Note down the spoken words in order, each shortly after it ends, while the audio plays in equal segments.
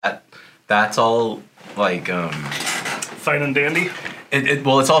That's all like Fine and dandy.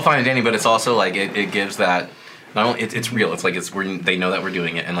 Well, it's all fine and dandy, but it's also like it gives that. Not only it's real. It's like they know that we're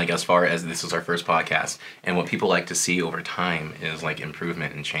doing it, and like as far as this is our first podcast, and what people like to see over time is like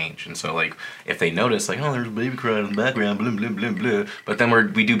improvement and change. And so like if they notice like, oh, there's a baby crying in the background, blah blah blah blah, but then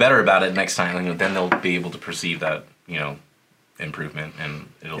we do better about it next time, then they'll be able to perceive that improvement, and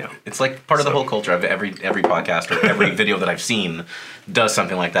it's like part of the whole culture of every podcast or every video that I've seen does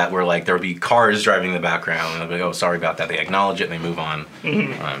something like that, where like there'll be cars driving in the background, and they'll be, oh, sorry about that. They acknowledge it and they move on.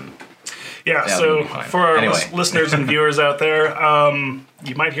 Mm-hmm. So for our listeners and viewers out there,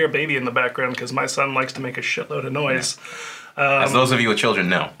 you might hear a baby in the background because my son likes to make a shitload of noise. Yeah. As those of you with children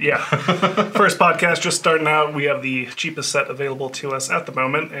know. Yeah. First podcast just starting out. We have the cheapest set available to us at the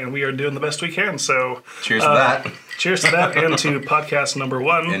moment, and we are doing the best we can. So cheers to that. Cheers to that, and to podcast number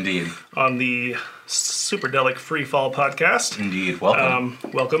 1. Indeed. On the Superdelic Free Fall podcast. Indeed. Welcome.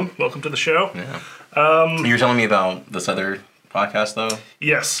 Welcome to the show. Yeah. You were telling me about this other podcast though?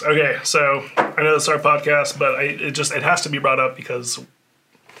 Yes. Okay. So I know it's our podcast, but it has to be brought up because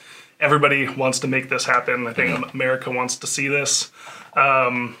everybody wants to make this happen. I think America wants to see this.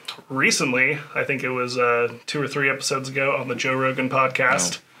 Recently, I think it was 2 or 3 episodes ago on the Joe Rogan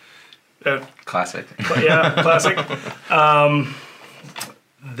podcast. Classic. Classic.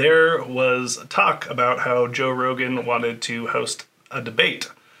 There was talk about how Joe Rogan wanted to host a debate.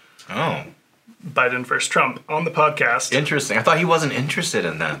 Oh. Biden versus Trump on the podcast. Interesting. I thought he wasn't interested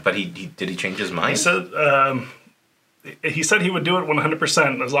in that, but did he change his mind? He said he would do it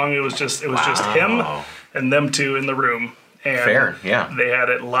 100% as long as it was just him and them two in the room. And fair, yeah. They had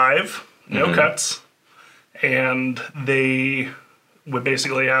it live, no cuts, and they would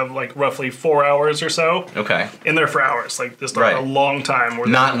basically have like roughly 4 hours or so. Okay. In there for hours, like just a long time.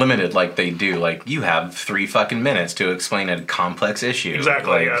 Not limited like they do. Like you have 3 fucking minutes to explain a complex issue.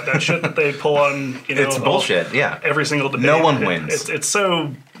 Exactly. Like, that shit that they pull on. It's bullshit. Yeah. Every single debate. No one wins. It's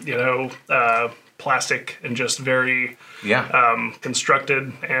so plastic and just very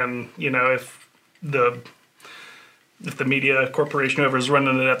constructed. And if the media corporation, whoever's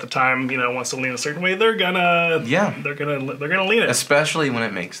running it at the time, wants to lean a certain way, they're gonna lean it. Especially when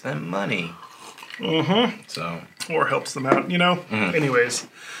it makes them money. Mm-hmm. So or helps them out, Anyways,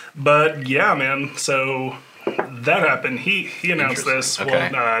 but yeah, man. So that happened. He announced this. Okay.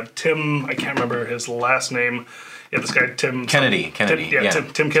 Well, Tim, I can't remember his last name. Yeah, this guy Tim Kennedy.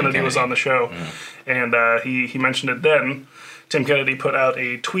 Tim Kennedy was on the show, and he mentioned it then. Tim Kennedy put out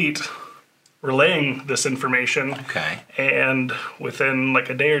a tweet relaying this information. Okay. And within like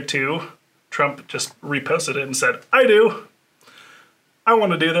a day or two, Trump just reposted it and said, I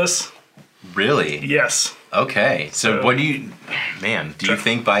want to do this. Really? Yes. Okay. So what do you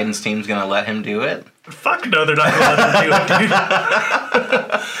think Biden's team's going to let him do it? Fuck no, they're not going to let him do it, dude.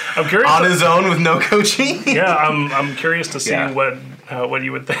 I'm curious. On his own with no coaching? Yeah, I'm curious to see what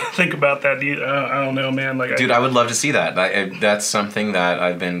you would think about that. I don't know, man. Dude, I would love to see that. That's something that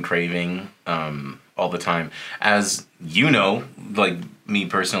I've been craving all the time. As you know, like me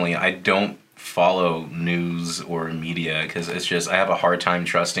personally, I don't follow news or media because it's just I have a hard time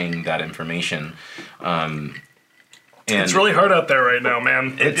trusting that information. And it's really hard out there right now,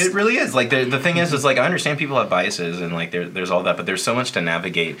 man. It really is. Like the thing is like I understand people have biases and like there's all that, but there's so much to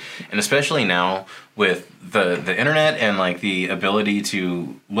navigate, and especially now with the internet and like the ability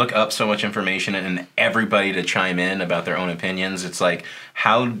to look up so much information and everybody to chime in about their own opinions. It's like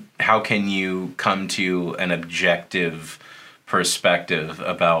how can you come to an objective perspective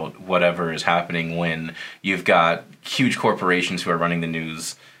about whatever is happening when you've got huge corporations who are running the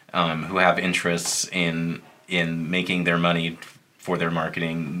news, who have interests in making their money for their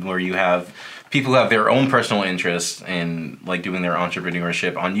marketing, where you have people who have their own personal interests in like doing their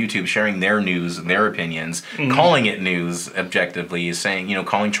entrepreneurship on YouTube, sharing their news, their opinions, calling it news objectively, saying,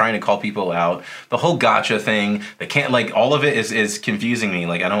 trying to call people out. The whole gotcha thing, they can't all of it is confusing me.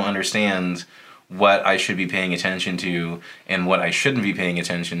 Like I don't understand what I should be paying attention to and what I shouldn't be paying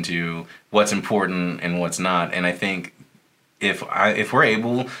attention to, what's important and what's not. And I think if we're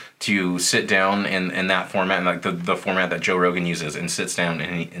able to sit down in that format, and like the format that Joe Rogan uses, and sits down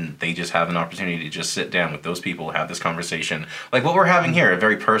and they just have an opportunity to just sit down with those people, have this conversation, like what we're having here, a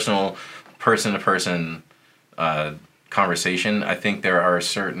very personal, person-to-person conversation. I think there are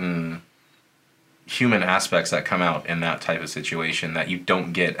certain human aspects that come out in that type of situation that you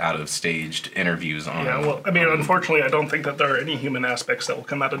don't get out of staged interviews on. Yeah, well, I mean, unfortunately, I don't think that there are any human aspects that will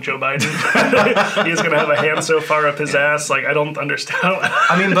come out of Joe Biden. He's going to have a hand so far up his ass. Like, I don't understand.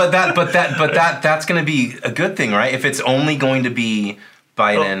 I mean, but that's going to be a good thing, right? If it's only going to be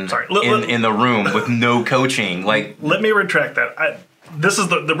Biden in the room with no coaching, like. Let me retract that. this is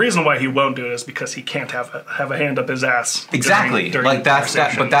the reason why he won't do it is because he can't have a hand up his ass. Exactly. During like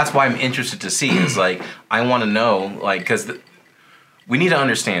but that's why I'm interested to see is like I want to know like because we need to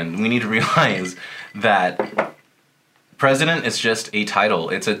understand, we need to realize that president is just a title.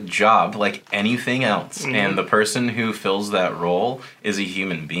 It's a job like anything else, and the person who fills that role is a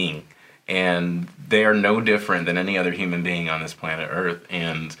human being, and they are no different than any other human being on this planet Earth,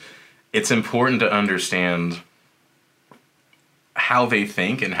 and it's important to understand how they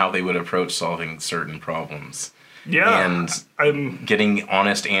think and how they would approach solving certain problems. Yeah. And getting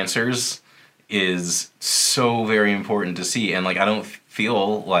honest answers is so very important to see. And like, I don't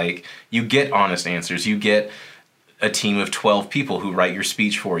feel like you get honest answers. You get a team of 12 people who write your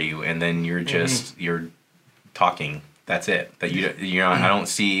speech for you, and then you're just, you're talking. That's it. That you're not, I don't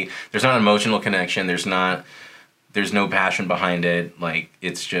see, there's not an emotional connection. There's no passion behind it. Like,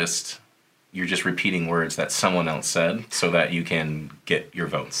 it's just, you're just repeating words that someone else said so that you can get your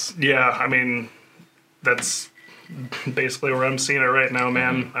votes. Yeah, I mean, that's basically where I'm seeing it right now,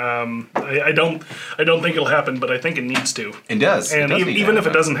 man. I don't think it'll happen, but I think it needs to. It does. And even if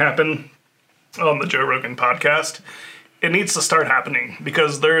it doesn't happen on the Joe Rogan podcast, it needs to start happening,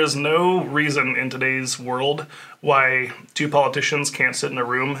 because there is no reason in today's world why two politicians can't sit in a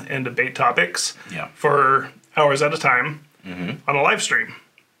room and debate topics for hours at a time on a live stream.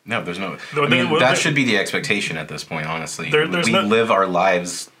 No, there's no... I mean, that should be the expectation at this point, honestly. We live our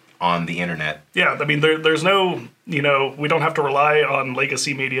lives on the internet. Yeah, I mean, there's no... You know, we don't have to rely on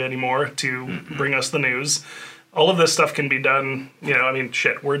legacy media anymore to bring us the news. All of this stuff can be done, you know, I mean,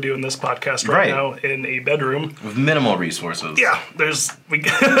 shit, we're doing this podcast right now in a bedroom. With minimal resources. Yeah,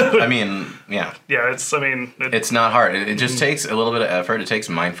 I mean, yeah. Yeah, it's, I mean... It's not hard. It just takes a little bit of effort. It takes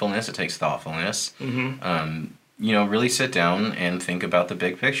mindfulness. It takes thoughtfulness. You know, really sit down and think about the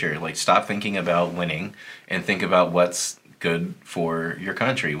big picture. Like, stop thinking about winning and think about what's good for your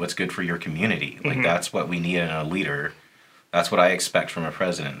country, what's good for your community. Like, that's what we need in a leader. That's what I expect from a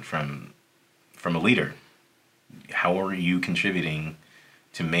president, from a leader. How are you contributing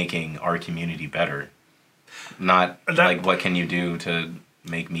to making our community better? Not like, what can you do to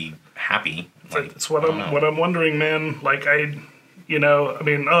make me happy? Like, that's what I'm wondering, man. Like, I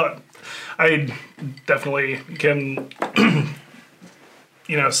definitely can,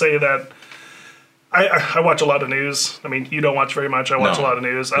 you know, say that I watch a lot of news. I mean, you don't watch very much. I watch a lot of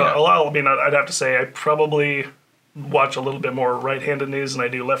news. Yeah. I'd have to say I probably watch a little bit more right-handed news than I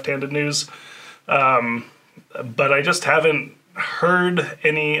do left-handed news. But I just haven't heard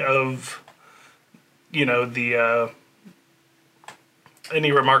any of, you know,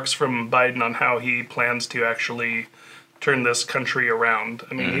 any remarks from Biden on how he plans to actually turn this country around.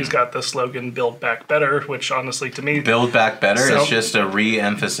 I mean, he's got the slogan "Build Back Better," which honestly, to me, "Build Back Better" is just a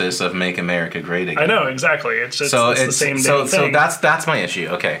re-emphasis of "Make America Great Again." I know, exactly. It's the same damn thing. So that's my issue.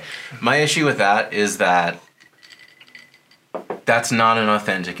 Okay, my issue with that is that that's not an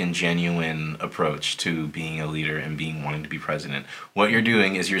authentic and genuine approach to being a leader and wanting to be president. What you're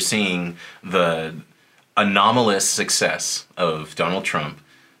doing is you're seeing the anomalous success of Donald Trump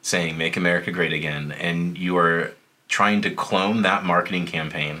saying "Make America Great Again," and you are trying to clone that marketing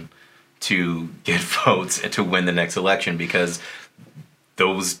campaign to get votes and to win the next election, because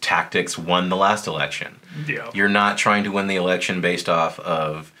those tactics won the last election. Yeah. You're not trying to win the election based off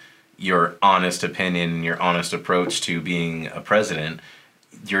of your honest opinion, your honest approach to being a president.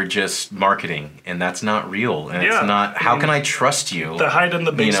 You're just marketing, and that's not real. And it's not, how can I trust you? The hide in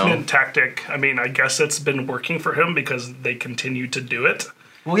the basement tactic, I mean, I guess it's been working for him because they continue to do it.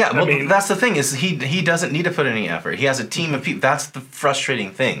 Well, yeah, that's the thing, is he doesn't need to put any effort. He has a team of people. That's the frustrating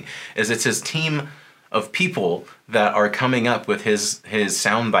thing, is it's his team of people that are coming up with his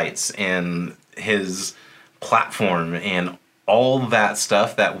sound bites and his platform and all that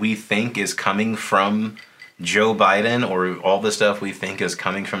stuff that we think is coming from Joe Biden, or all the stuff we think is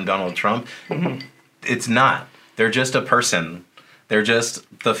coming from Donald Trump. It's not. They're just a person. They're just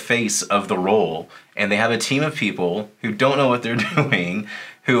the face of the role, and they have a team of people who don't know what they're doing,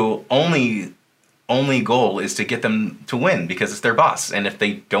 who only goal is to get them to win because it's their boss. And if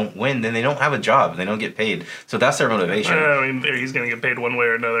they don't win, then they don't have a job. They don't get paid. So that's their motivation. I mean, he's going to get paid one way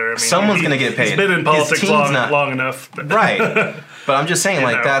or another. I mean, someone's going to get paid. He's been in politics long enough. Right. But I'm just saying,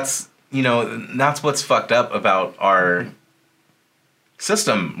 like, that's, you know, that's what's fucked up about our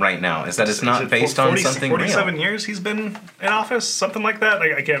system right now, is that it's not based on something 47 real. years he's been in office, something like that.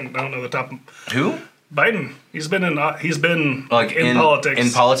 I don't know the top. Who? Biden. He's been in like in politics.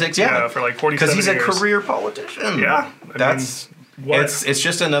 In politics, yeah, for like 47 years. Because he's a career politician. Yeah, it's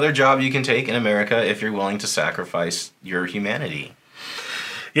just another job you can take in America if you're willing to sacrifice your humanity.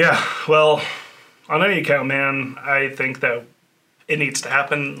 Yeah, well, on any account, man, I think that it needs to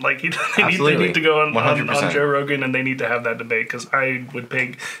happen. Like, they Absolutely. need to go on 100%. Joe Rogan, and they need to have that debate, because I would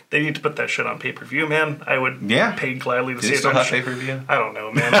pay. They need to put that shit on pay-per-view, man. I would pay gladly to Do see they it. still have pay-per-view? I don't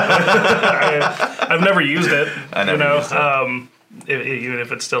know, man. I've never used it. I never used it. Even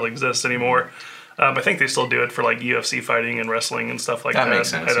if it still exists anymore. I think they still do it for like UFC fighting and wrestling and stuff like that. That makes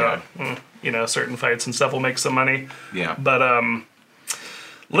sense, Certain fights and stuff will make some money. Yeah. But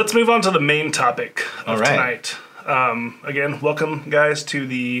let's move on to the main topic of right. tonight. Again, welcome, guys, to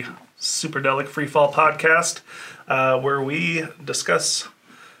the Superdelic Freefall podcast, where we discuss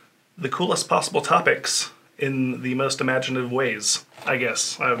the coolest possible topics in the most imaginative ways, I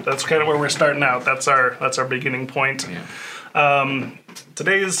guess. That's kind of where we're starting out. That's our beginning point. Yeah.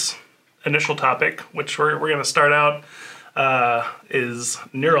 Today's initial topic, which we're going to start out, is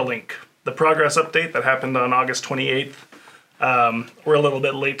Neuralink, the progress update that happened on August 28th. We're a little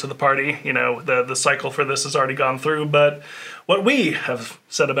bit late to the party. The cycle for this has already gone through, but what we have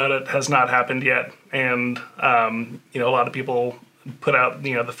said about it has not happened yet. And, a lot of people put out,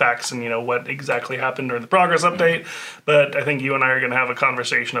 the facts and, what exactly happened during the progress update. But I think you and I are going to have a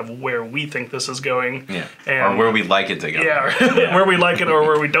conversation of where we think this is going. Yeah. And, or where we'd like it to go. Yeah, where we like it or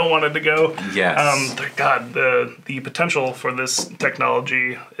where we don't want it to go. Yes. God, the potential for this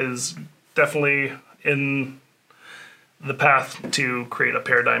technology is definitely in the path to create a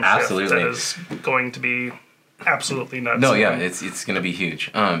paradigm shift that is going to be absolutely nuts. No, yeah, it's going to be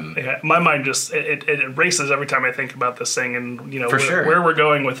huge. My mind just it races every time I think about this thing, and sure. where we're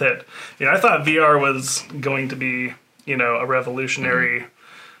going with it. I thought VR was going to be a revolutionary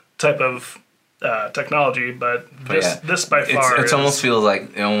type of technology, but this by far it almost feels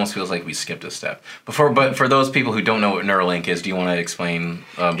like we skipped a step. But for those people who don't know what Neuralink is, do you want to explain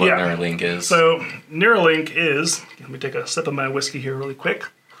what Neuralink is? So Neuralink is. Let me take a sip of my whiskey here really quick.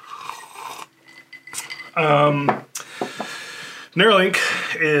 Neuralink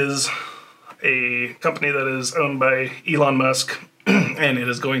is a company that is owned by Elon Musk, and it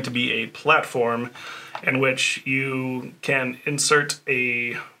is going to be a platform in which you can insert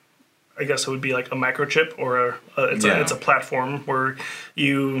I guess it would be like a microchip, or it's a platform where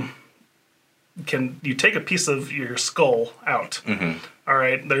you take a piece of your skull out. Mm-hmm. All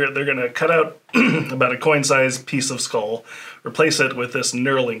right, they're going to cut out about a coin-sized piece of skull, replace it with this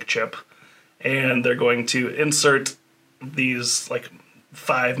Neuralink chip, and they're going to insert these like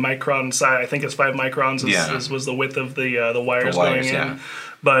 5 micron size. I think it's 5 microns was the width of the wires going in. Yeah.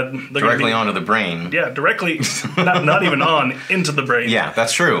 But they're directly onto the brain. Yeah, directly, not even on, into the brain. Yeah,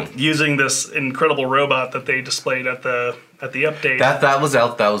 that's true. Using this incredible robot that they displayed at the update. That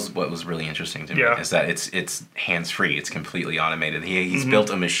was what was really interesting to me. Yeah. Is that it's hands free. It's completely automated. He's built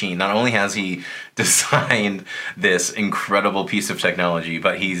a machine. Not only has he designed this incredible piece of technology,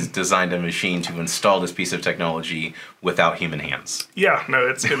 but he's designed a machine to install this piece of technology without human hands. Yeah, no,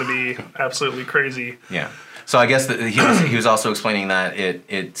 it's going to be absolutely crazy. Yeah. So I guess that he was also explaining that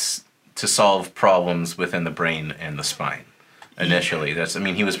it's to solve problems within the brain and the spine. Initially,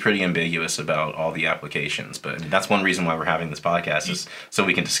 he was pretty ambiguous about all the applications, but that's one reason why we're having this podcast, is so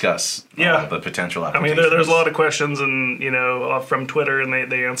we can discuss the potential applications. There's a lot of questions, and from Twitter, and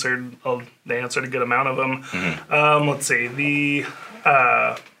they answered a good amount of them. Mm-hmm. Let's see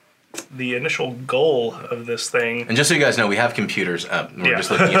the initial goal of this thing. And just so you guys know, we have computers up. We're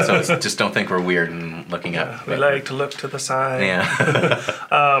just looking at, so just don't think we're weird and looking up. We like to look to the side. Yeah.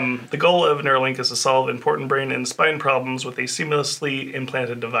 The goal of Neuralink is to solve important brain and spine problems with a seamlessly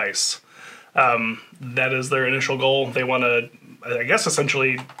implanted device. That is their initial goal. They want to, I guess,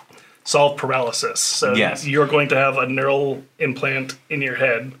 essentially solve paralysis. So you're going to have a neural implant in your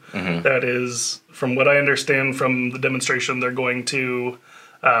head that is, from what I understand from the demonstration, they're going to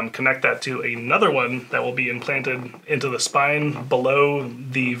connect that to another one that will be implanted into the spine below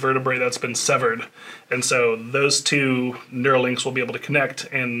the vertebrae that's been severed. And so those two Neuralinks will be able to connect,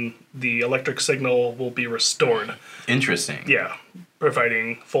 and the electric signal will be restored. Interesting. Yeah,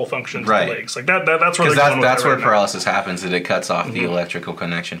 providing full function to the legs. Like that's where that's where paralysis happens. That it cuts off the electrical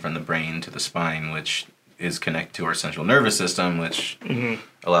connection from the brain to the spine, which is connected to our central nervous system, which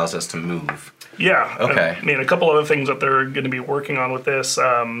allows us to move. Yeah. Okay. A couple other things that they're going to be working on with this.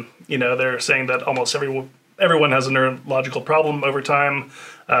 They're saying that almost everyone has a neurological problem over time.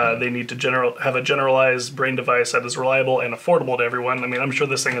 They need to have a generalized brain device that is reliable and affordable to everyone. I'm sure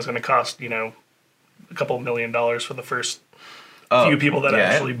this thing is going to cost a couple $1 million for the first few people that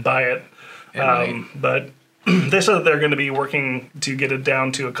actually buy it. But they said that they're going to be working to get it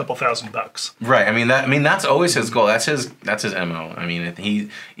down to a couple $1,000. Right. That's always his goal. That's his MO.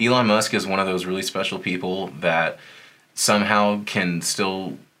 Elon Musk is one of those really special people that somehow can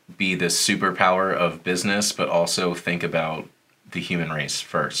still be this superpower of business, but also think about the human race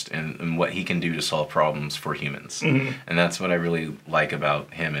first and what he can do to solve problems for humans. And that's what I really like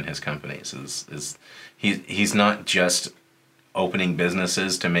about him and his companies is he's not just opening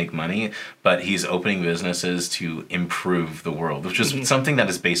businesses to make money, but he's opening businesses to improve the world, which is something that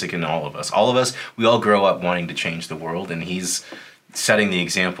is basic in all of us. All of us, we all grow up wanting to change the world, and he's setting the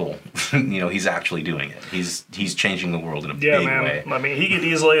example. He's actually doing it. He's changing the world in a big way. I mean, he could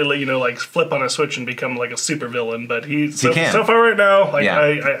easily, like flip on a switch and become like a super villain, but he can. So far right now,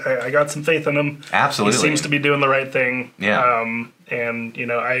 I got some faith in him. Absolutely. He seems to be doing the right thing. Yeah.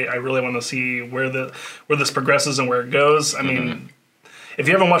 And I really want to see where this progresses and where it goes. I mean, if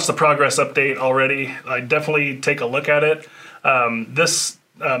you haven't watched the progress update already, definitely take a look at it.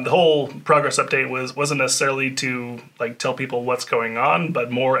 The whole progress update wasn't necessarily to like tell people what's going on,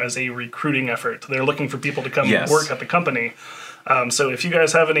 but more as a recruiting effort. They're looking for people to come work at the company. So if you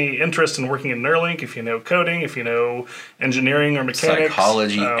guys have any interest in working in Neuralink, if you know coding, if you know engineering or mechanics,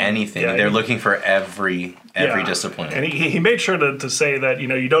 psychology, anything, they're looking for every discipline. And he made sure to say that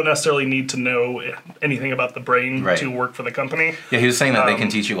you don't necessarily need to know anything about the brain to work for the company. Yeah, he was saying that they can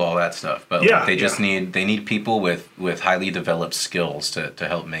teach you all that stuff, but they just need people with highly developed skills to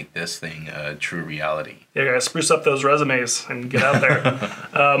help make this thing a true reality. Yeah, guys, spruce up those resumes and get out there.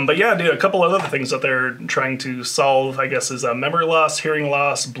 But yeah, dude, a couple other things that they're trying to solve, I guess, is memory loss, hearing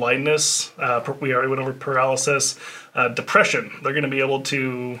loss, blindness. We already went over paralysis, depression. They're going to be able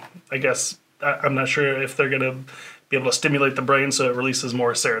to, I guess, I'm not sure if they're going to be able to stimulate the brain so it releases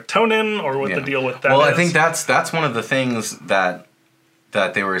more serotonin or what the deal with that is. Well, I think that's one of the things that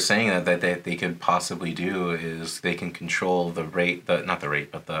they were saying that they could possibly do is they can control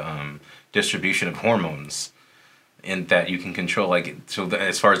the distribution of hormones, and that you can control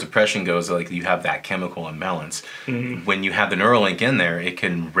as far as depression goes, like you have that chemical imbalance. When you have the Neuralink in there, it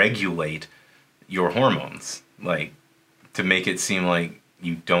can regulate your hormones, like to make it seem like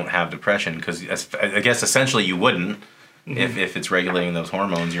you don't have depression, because I guess essentially you wouldn't if it's regulating those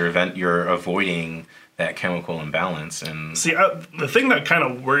hormones. You're avoiding that chemical imbalance. And see, the thing that kind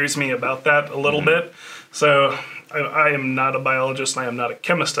of worries me about that a little bit. So I am not a biologist and I am not a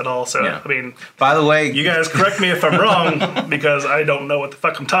chemist at all. So I mean, by the way, you guys correct me if I'm wrong because I don't know what the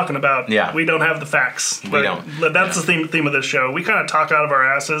fuck I'm talking about. Yeah, we don't have the facts. We don't. But that's the theme of this show. We kind of talk out of our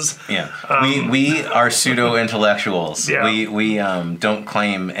asses. Yeah, we are pseudo intellectuals. Yeah. We don't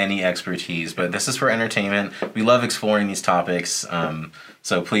claim any expertise, but this is for entertainment. We love exploring these topics.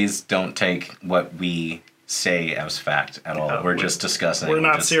 So please don't take what we say as fact at all. We're just discussing. We're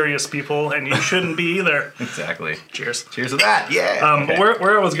not serious people, and you shouldn't be either. Exactly. Cheers. Cheers to that. Yeah. Okay.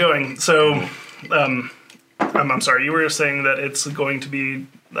 Where I was going. So, I'm sorry. You were saying that it's going to be.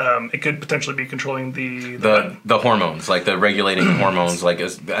 It could potentially be controlling the hormones, like the regulating hormones, like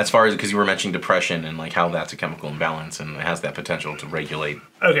as far as, because you were mentioning depression and like how that's a chemical imbalance and it has that potential to regulate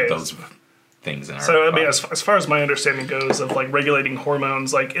those things in our So I mean, body. as far as my understanding goes of like regulating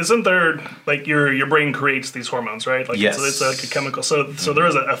hormones, like isn't there like your brain creates these hormones, right? Like yes. it's like a chemical. So there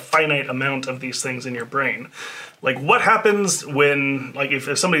is a finite amount of these things in your brain. Like what happens when like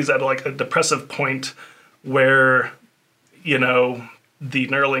if somebody's at like a depressive point where the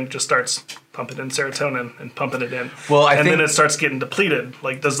Neuralink just starts pumping in serotonin and pumping it in. Well, and then it starts getting depleted.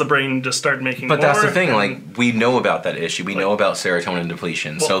 Like, does the brain just start making more? But that's the thing. Like, we know about that issue. We know about serotonin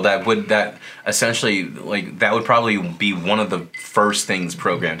depletion. So that would probably be one of the first things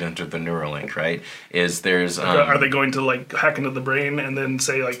programmed into the Neuralink, right? Is there's are they going to like hack into the brain and then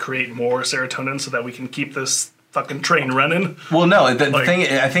say like create more serotonin so that we can keep this fucking train running? Well, no. The thing,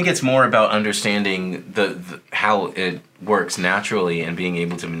 I think it's more about understanding the how it works naturally and being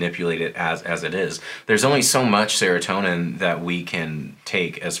able to manipulate it as it is. There's only so much serotonin that we can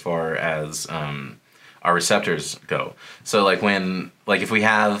take as far as our receptors go. So like if we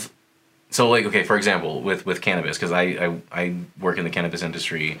have, so like, okay, for example, with cannabis, because I work in the cannabis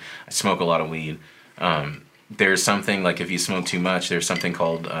industry, I smoke a lot of weed. There's something like if you smoke too much, there's something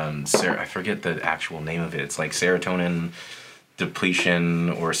called I forget the actual name of it. It's like serotonin depletion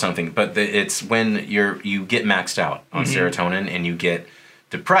or something. But it's when you get maxed out on serotonin and you get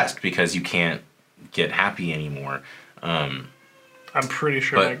depressed because you can't get happy anymore. I'm pretty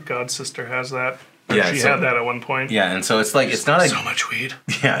sure my god sister has that. Yeah, she had that at one point. Yeah, and so it's like it's not so much weed.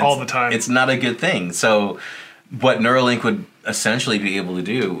 Yeah, all the time. It's not a good thing. So what Neuralink would essentially be able to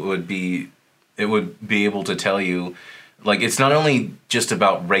do would be able to tell you, like, it's not only just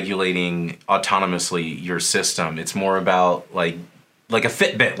about regulating autonomously your system. It's more about like like a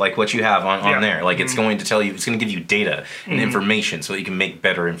Fitbit, like what you have on there. Like it's Mm-hmm. going to tell you, it's going to give you data and information so that you can make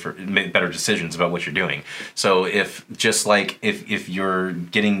better decisions about what you're doing. So if you're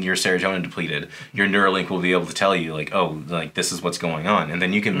getting your serotonin depleted, your Neuralink will be able to tell you like, oh, like this is what's going on, and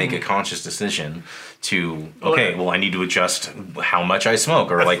then you can make a conscious decision to I need to adjust how much I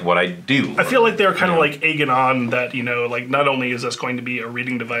smoke or like what I do. I feel like they're kind of like egging on that, like not only is this going to be a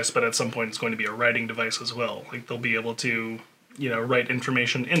reading device, but at some point it's going to be a writing device as well. Like they'll be able to, write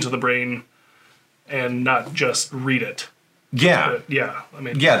information into the brain and not just read it. Yeah. But, yeah. I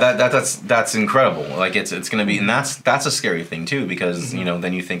mean, that's incredible. Like it's going to be, and that's a scary thing too, because,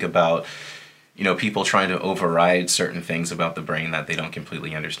 then you think about, people trying to override certain things about the brain that they don't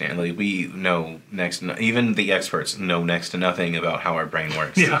completely understand. Like we know even the experts know next to nothing about how our brain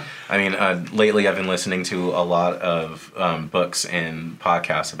works. Yeah. I mean, lately I've been listening to a lot of books and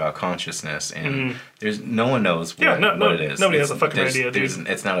podcasts about consciousness, and no one knows what it is. Nobody has a fucking idea, dude.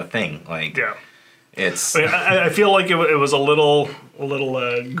 It's not a thing. Like, yeah. It's. I feel like it was a little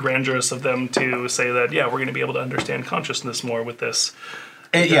grandiose of them to say that, we're going to be able to understand consciousness more with this.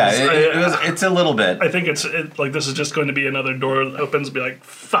 It's a little bit. I think it's like this is just going to be another door that opens and be like,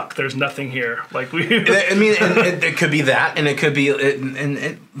 fuck, there's nothing here. Like we. I mean, it could be that, and it could be, and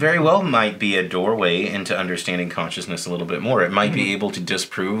it very well might be a doorway into understanding consciousness a little bit more. It might be able to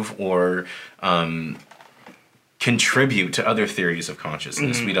disprove or contribute to other theories of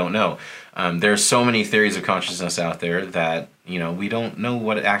consciousness. We don't know. There's so many theories of consciousness out there that we don't know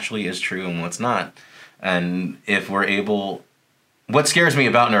what actually is true and what's not. And if we're able. What scares me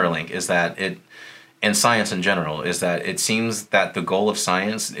about Neuralink is that and science in general, is that it seems that the goal of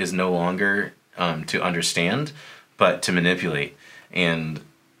science is no longer to understand, but to manipulate. And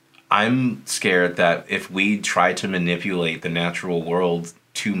I'm scared that if we try to manipulate the natural world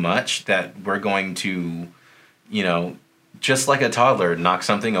too much, that we're going to, just like a toddler, knock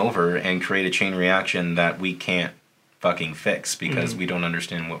something over and create a chain reaction that we can't fucking fix because we don't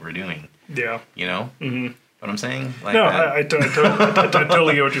understand what we're doing. Yeah. Mm-hmm. What I'm saying? Like no, I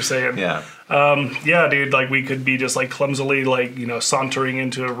totally get what you're saying. Yeah. Yeah, dude, like we could be just like clumsily like, sauntering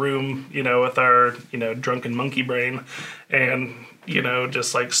into a room, with our, drunken monkey brain and,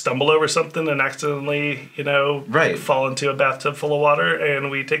 just like stumble over something and accidentally, right. fall into a bathtub full of water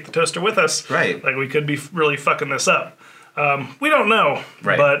and we take the toaster with us. Right. Like we could be really fucking this up. We don't know,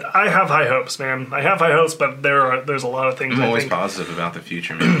 right. But I have high hopes, man. I have high hopes, but there's a lot of things I'm always positive about the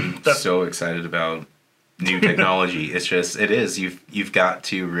future, man. I'm so excited about new technology. You've got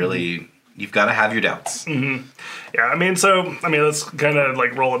to really, you've got to have your doubts. Mm-hmm. Yeah, I mean, let's kind of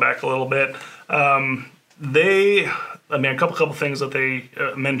like roll it back a little bit. A couple things that they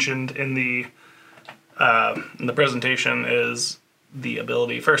mentioned in the presentation is the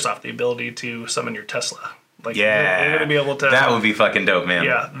ability to summon your Tesla. Like, you're going to be able to. That would be fucking dope, man.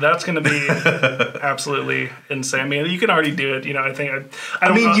 Yeah, that's going to be absolutely insane. I mean, you can already do it. I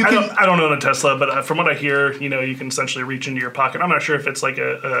don't own a Tesla, but from what I hear, you can essentially reach into your pocket. I'm not sure if it's like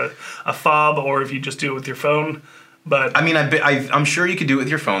a fob or if you just do it with your phone. But I mean, I'm sure you could do it with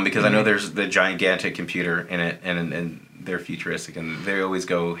your phone because I know there's the gigantic computer in it, and they're futuristic and they always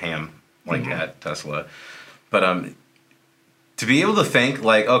go ham like at Tesla. But to be able to think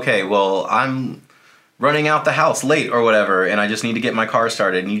like, okay, well, I'm running out the house late or whatever, and I just need to get my car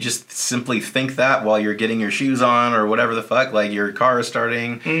started, and you just simply think that while you're getting your shoes on or whatever the fuck, like your car is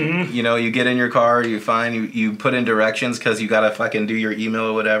starting, you get in your car, you put in directions because you gotta fucking do your email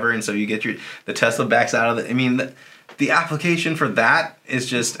or whatever, and so you get the Tesla backs out of it. I mean, the application for that is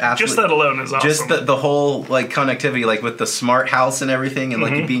just absolutely... Just that alone is awesome. Just the whole, like, connectivity, like, with the smart house and everything, and,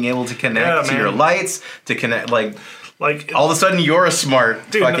 like, you being able to connect to your lights, to connect, like all of a sudden you're a smart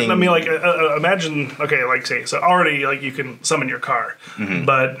dude, fucking... I mean, like, imagine, okay, like, say, so already, like, you can summon your car,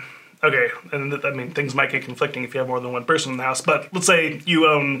 but... Okay, and I mean, things might get conflicting if you have more than one person in the house, but let's say you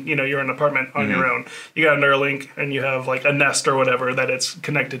own, you're in an apartment on your own. You got a Neuralink, and you have, like, a Nest or whatever that it's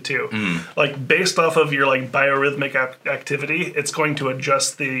connected to. Like, based off of your, like, biorhythmic activity, it's going to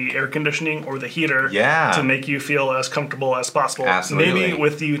adjust the air conditioning or the heater to make you feel as comfortable as possible. Absolutely.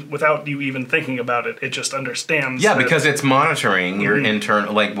 Maybe without you even thinking about it. It just understands. Yeah, because it's monitoring your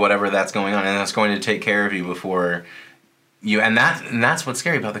internal, like, whatever that's going on, and that's going to take care of you before... And that's what's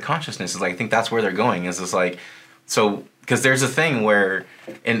scary about the consciousness is like I think that's where they're going is it's like so because there's a thing where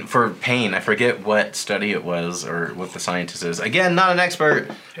for pain I forget what study it was or what the scientist is again not an expert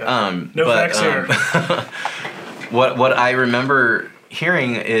facts here. what I remember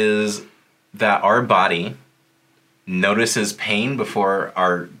hearing is that our body notices pain before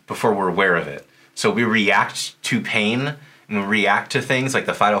we're aware of it, so we react to pain and we react to things like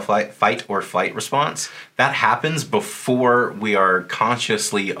the fight or flight response that happens before we are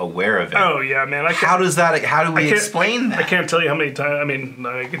consciously aware of it. Oh yeah, man. How do we explain that? I can't tell you how many times. I mean,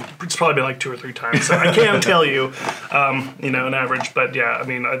 it's probably been like 2 or 3 times. So I can't tell you, an average. But yeah, I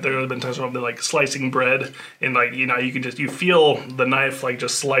mean, there have been times where I've been like slicing bread, and like you feel the knife like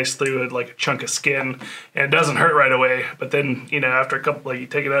just slice through it like a chunk of skin, and it doesn't hurt right away. But then after a couple, like you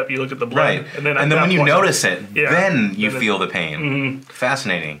take it up, you look at the blood, right, and then when you notice it, then you feel the pain. Mm-hmm.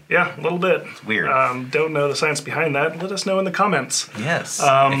 Fascinating. Yeah, a little bit. It's weird. Don't know the science behind that. Let us know in the comments. Yes,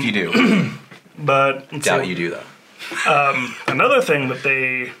 if you do. But doubt you do though. Another thing that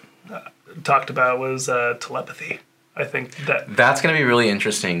they talked about was telepathy. I think that's going to be really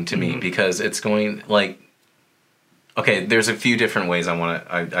interesting to me because it's going like. Okay, there's a few different ways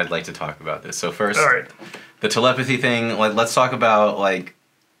I'd like to talk about this. So first, all right, the telepathy thing. Like, let's talk about like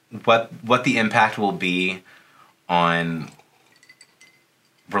what the impact will be on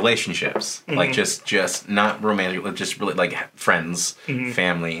relationships, like just not romantic, just really like friends,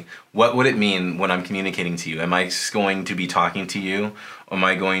 family. What would it mean when I'm communicating to you? Am I going to be talking to you? Am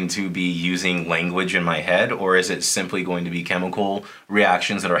I going to be using language in my head, or is it simply going to be chemical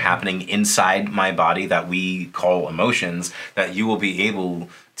reactions that are happening inside my body that we call emotions that you will be able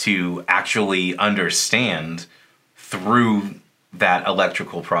to actually understand through that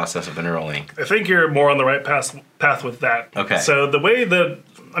electrical process of the neural link? I think you're more on the right path with that. Okay. So the way that,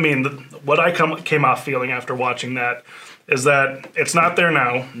 what I came off feeling after watching that is that it's not there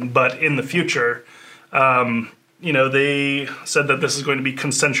now, but in the future, they said that this is going to be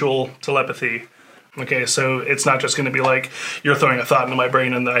consensual telepathy. Okay, so it's not just going to be like you're throwing a thought into my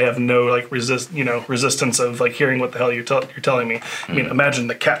brain and I have no like resistance of like hearing what the hell you're telling me. I mean, imagine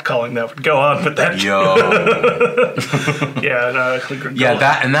the cat calling that would go on with that. Yo. Yeah,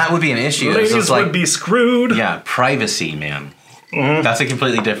 that would be an issue. Ladies would be screwed. Yeah, privacy, man. Mm-hmm. That's a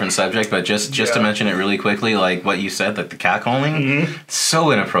completely different subject, but just to mention it really quickly, like what you said, like the cat calling,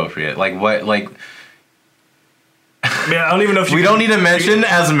 so inappropriate. Like what, like. I don't even know if we don't need to mention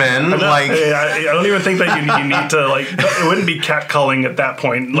as men. I don't even think that you need to like. It wouldn't be catcalling at that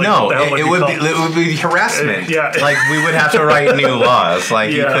point. Like, no, it would be harassment. Like we would have to write new laws.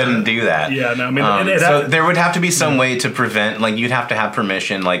 Like you couldn't do that. Yeah, no. So there would have to be some way to prevent. Like you'd have to have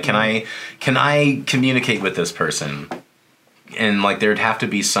permission. Like can I communicate with this person? And like there'd have to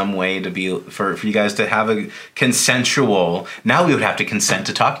be some way to be for you guys to have a consensual. Now we would have to consent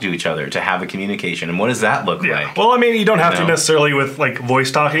to talk to each other to have a communication. And what does that look like? Well, you don't have to necessarily with like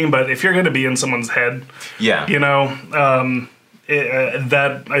voice talking, but if you're going to be in someone's head, there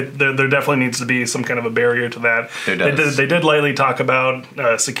definitely needs to be some kind of a barrier to that. There does. They did lightly talk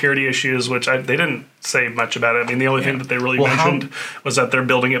about security issues, which they didn't say much about it. The only thing that they really mentioned was that they're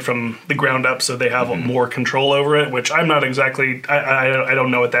building it from the ground up, so they have more control over it. Which I'm not exactly. I don't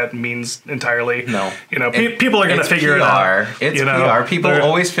know what that means entirely. No, people are going to figure it out. It's PR. People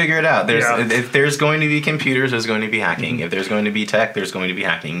always figure it out. If there's going to be computers, there's going to be hacking. If there's going to be tech, there's going to be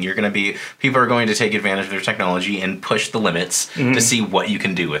hacking. People are going to take advantage of their technology and push the limits to see what you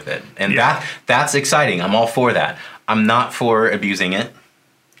can do with it, and that's exciting. I'm all for that. I'm not for abusing it.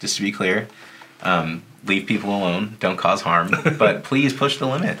 Just to be clear. Leave people alone. Don't cause harm. But please push the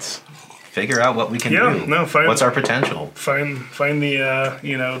limits. Figure out what we can do. No, fine. What's our potential? Find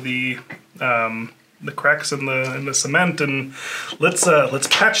the cracks in the cement, and let's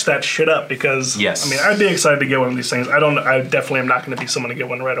patch that shit up because I'd be excited to get one of these things. I definitely am not going to be someone to get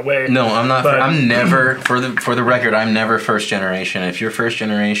one right away. No, I'm not. I'm never for the record. I'm never first generation. If you're first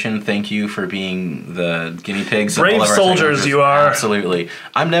generation, thank you for being the guinea pigs. Brave of all of our soldiers, you are. Absolutely.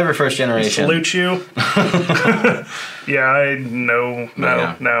 I'm never first generation. Salute you. No.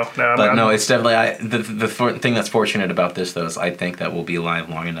 But no, it's definitely the thing that's fortunate about this though is I think that we'll be alive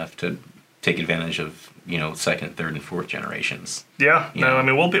long enough to take advantage of second, third, and fourth generations.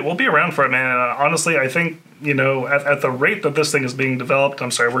 We'll be around for it, man. And honestly, I think at the rate that this thing is being developed. I'm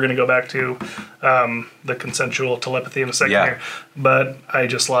sorry, we're going to go back to the consensual telepathy in a second here, but I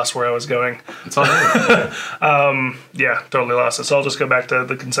just lost where I was going. It's all right. Totally lost it. So I'll just go back to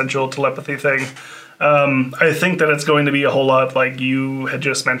the consensual telepathy thing. I think that it's going to be a whole lot like you had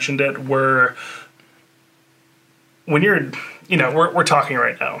just mentioned it, where when you're we're talking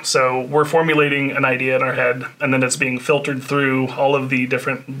right now. So we're formulating an idea in our head, and then it's being filtered through all of the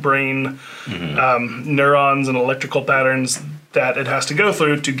different brain neurons and electrical patterns that it has to go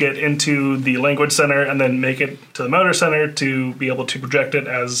through to get into the language center and then make it to the motor center to be able to project it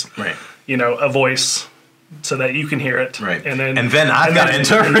as, a voice so that you can hear it. Right. And then I've got to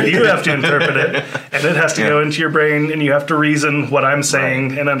interpret it. You have to interpret it. And it has to go into your brain, and you have to reason what I'm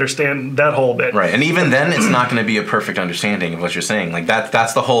saying and understand that whole bit. Right. And even then, it's not going to be a perfect understanding of what you're saying. Like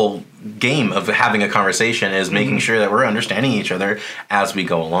that's the whole game of having a conversation is making sure that we're understanding each other as we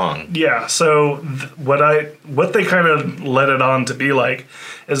go along. Yeah, so what they kind of let it on to be like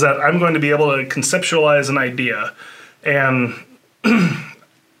is that I'm going to be able to conceptualize an idea, and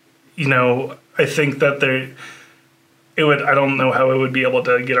I think that I don't know how it would be able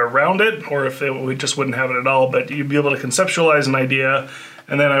to get around it, or if we just wouldn't have it at all, but you'd be able to conceptualize an idea,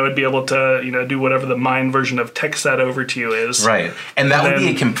 and then I would be able to, do whatever the mind version of text that over to you is. Right. And that would be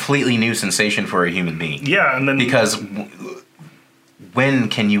a completely new sensation for a human being. Yeah, and then... Because when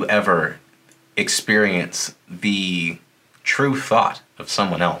can you ever experience the true thought of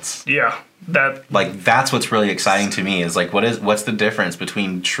someone else? Yeah. That's what's really exciting to me is what's the difference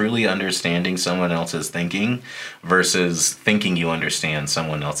between truly understanding someone else's thinking versus thinking you understand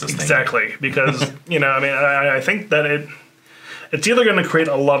someone else's thinking. Exactly, because I think that it's either going to create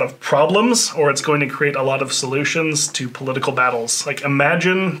a lot of problems or it's going to create a lot of solutions to political battles. Like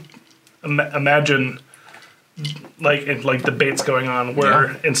imagine like debates going on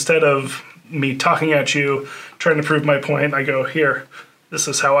where instead of me talking at you trying to prove my point, I go, here, this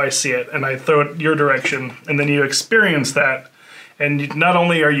is how I see it, and I throw it your direction, and then you experience that, and not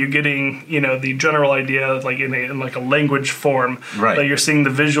only are you getting the general idea like in a language form, right, but you're seeing the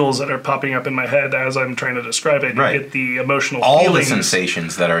visuals that are popping up in my head as I'm trying to describe it. Right. You get the emotional all feelings, the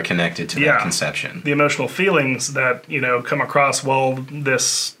sensations that are connected to that conception, the emotional feelings that come across while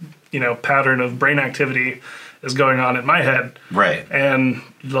this pattern of brain activity is going on in my head. Right. And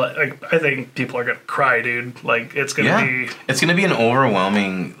I think people are gonna cry, dude. Like it's gonna be an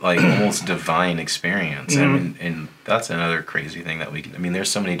overwhelming, almost divine experience. And that's another crazy thing that we can. I mean,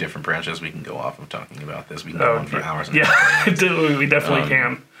 there's so many different branches we can go off of talking about this. We can go on for hours. And hours. We definitely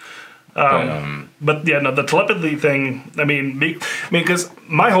can. But the telepathy thing, because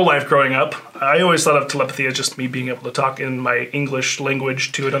my whole life growing up, I always thought of telepathy as just me being able to talk in my English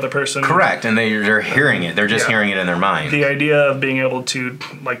language to another person. Correct, and they're hearing it. They're just hearing it in their mind. The idea of being able to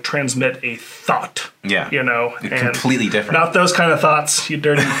transmit a thought. Yeah. And completely different. Not those kind of thoughts, you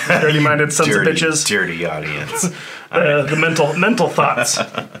dirty-minded sons of bitches. Dirty audience. The mental thoughts,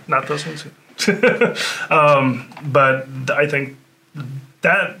 not those ones. But I think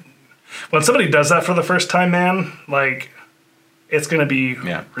that when somebody does that for the first time, man, it's gonna be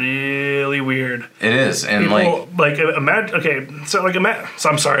really weird. It is, and imagine. Okay, so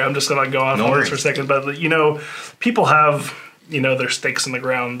I'm sorry, I'm just gonna go off on this for a second, but people have their stakes in the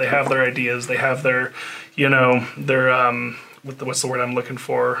ground. They have their ideas. They have their what's the word I'm looking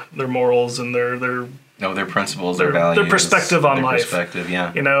for? Their morals and their principles, their values, their perspective on life. Perspective,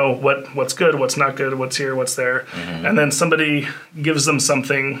 yeah. What's good, what's not good, what's here, what's there. Mm-hmm. And then somebody gives them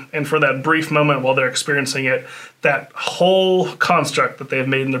something, and for that brief moment while they're experiencing it, that whole construct that they've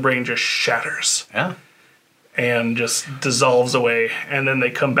made in their brain just shatters. Yeah. And just dissolves away. And then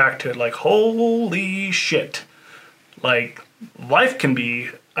they come back to it like, holy shit. Life can be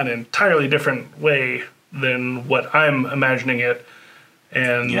an entirely different way than what I'm imagining it.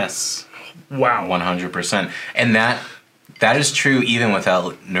 And yes. Wow. 100%. And that is true even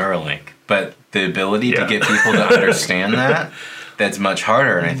without Neuralink. But the ability to get people to understand that's much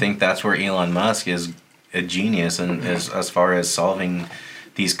harder. And I think that's where Elon Musk is a genius and as far as solving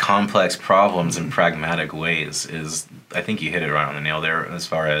these complex problems in pragmatic ways is, I think you hit it right on the nail there as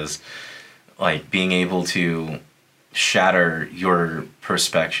far as being able to shatter your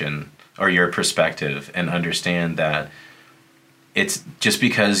perspective or your perspective and understand that it's just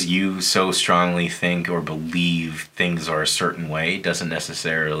because you so strongly think or believe things are a certain way doesn't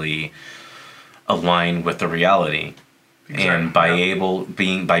necessarily align with the reality. Exactly. And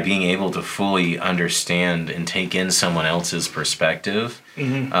by being able to fully understand and take in someone else's perspective,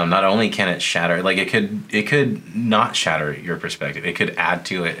 not only can it shatter, it could not shatter your perspective. It could add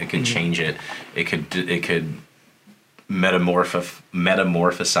to it. It could change it. It could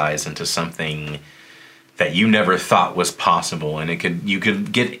metamorphosize into something that you never thought was possible, and you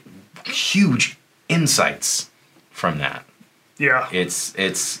could get huge insights from that. Yeah, it's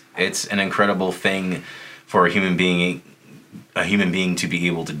an incredible thing for a human being to be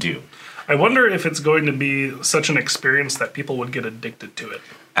able to do. I wonder if it's going to be such an experience that people would get addicted to it.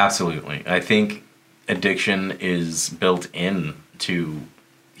 Absolutely, I think addiction is built in to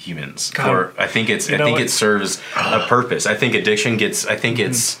humans. Or I think it serves a purpose. I think addiction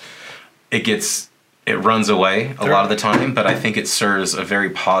it runs away a lot of the time, but I think it serves a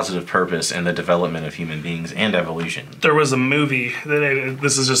very positive purpose in the development of human beings and evolution. There was a movie that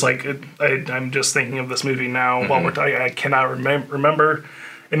this is just I'm just thinking of this movie now while we're talking. I cannot remember.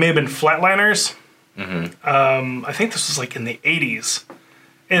 It may have been Flatliners. Mm-hmm. I think this was in the 80s.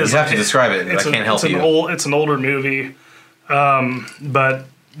 You have to describe it. I can't help you. It's an older movie, but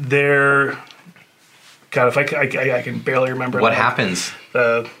they're God, if I can barely remember What happens?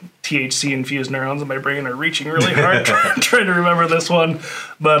 The THC infused neurons in my brain are reaching really hard trying to remember this one.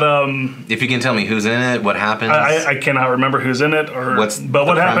 But if you can tell me who's in it, what happens? I cannot remember who's in it but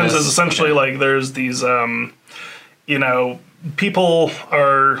what happens is essentially like there's these people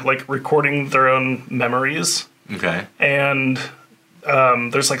are like recording their own memories. Okay. And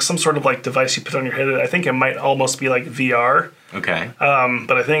there's like some sort of like device you put on your head. I think it might almost be like VR. Okay.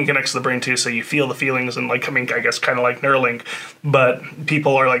 But I think it connects to the brain too, so you feel the feelings and like, I mean, I guess kind of like Neuralink, but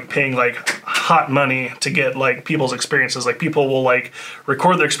people are like paying like hot money to get like people's experiences. Like people will like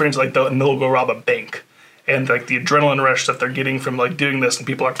record their experience and they'll go rob a bank. And like the adrenaline rush that they're getting from like doing this, and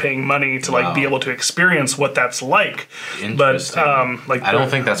people are paying money to like be able to experience what that's like. But like I don't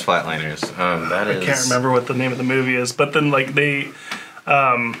think that's Flatliners. I can't remember what the name of the movie is. But then like they,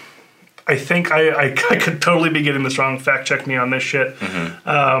 I think I could totally be getting this wrong. Fact check me on this shit.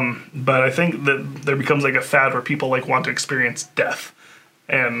 Mm-hmm. But I think that there becomes like a fad where people like want to experience death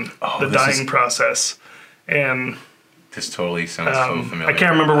and the dying process. And this totally sounds so familiar. I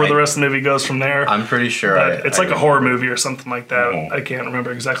can't remember where the rest of the movie goes from there. I'm pretty sure. It's like a horror movie or something like that. I can't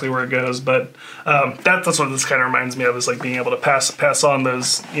remember exactly where it goes, but that's what this kind of reminds me of, is like being able to pass on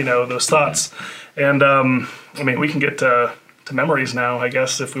those those thoughts. And I mean, we can get to memories now, I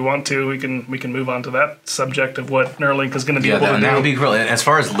guess. If we want to, we can move on to that subject of what Neuralink is going to be able to do. That would be cool. And as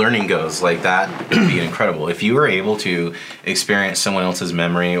far as learning goes, like that would be incredible. If you were able to experience someone else's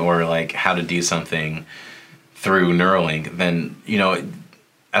memory or like how to do something through Neuralink, then because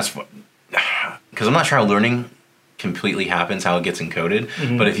I'm not sure how learning completely happens, how it gets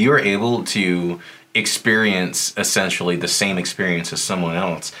encoded, but if you were able to experience essentially the same experience as someone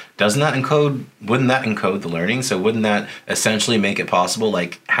else, wouldn't that encode the learning? So wouldn't that essentially make it possible,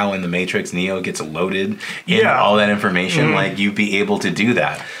 like how in the Matrix Neo gets loaded in all that information? Like you'd be able to do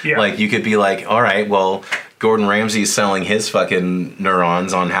that. Like you could be like, all right, well, Gordon Ramsay's selling his fucking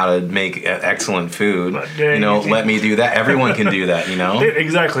neurons on how to make excellent food. Let me do that. Everyone can do that,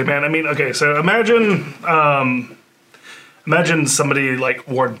 Exactly, man. I mean, okay, so imagine somebody like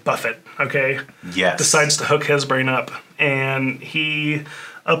Warren Buffett, okay? Yes. Decides to hook his brain up, and he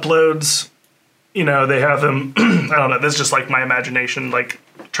uploads, they have him, I don't know, this is just like my imagination, like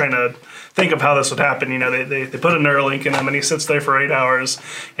trying to think of how this would happen. They put a Neuralink in him, and he sits there for 8 hours,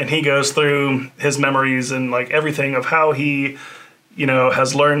 and he goes through his memories and like everything of how he,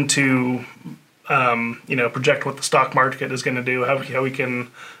 has learned to, project what the stock market is going to do, how we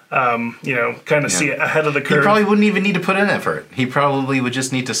can, kind of see ahead of the curve. He probably wouldn't even need to put in effort. He probably would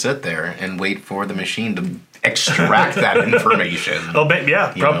just need to sit there and wait for the machine to extract that information.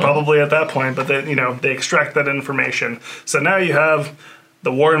 Probably at that point. But they extract that information. So now you have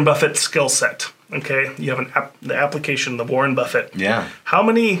the Warren Buffett skill set. Okay, you have the application, the Warren Buffett. Yeah. How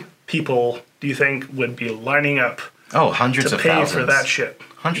many people do you think would be lining up? Oh, hundreds of thousands to pay for that shit.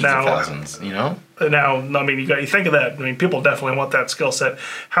 Hundreds of thousands. Now, I mean, you think of that. I mean, people definitely want that skill set.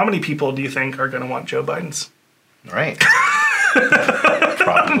 How many people do you think are going to want Joe Biden's? Right.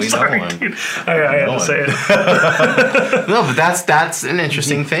 Probably no one. Dude. I had to say it. No, but that's an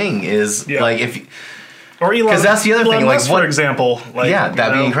interesting thing. Is like if. Or Elon, because that's the other thing. Musk, for example.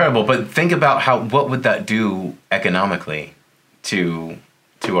 That'd be incredible. But think about what would that do economically to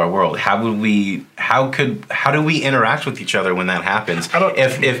our world? How do we interact with each other when that happens?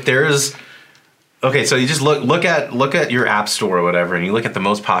 If there's so you just look at your app store or whatever, and you look at the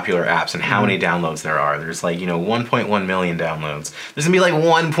most popular apps and how many downloads there are. There's 1.1 million downloads. There's gonna be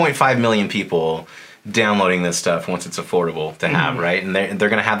 1.5 million people downloading this stuff once it's affordable to have, right? And they're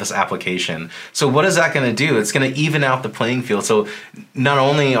going to have this application. So what is that going to do? It's going to even out the playing field. So not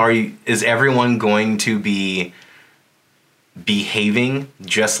only is everyone going to be behaving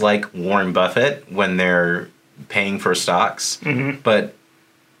just like Warren Buffett when they're paying for stocks, but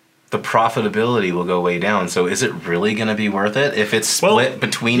the profitability will go way down. So is it really going to be worth it if it's split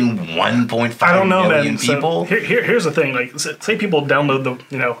between 1.5 million people? So here's the thing. Like, say people download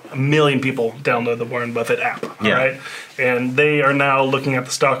a million people download the Warren Buffett app, all right? And they are now looking at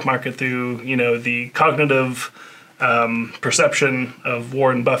the stock market through, the cognitive perception of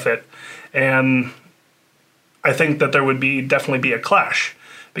Warren Buffett. And I think that there would definitely be a clash,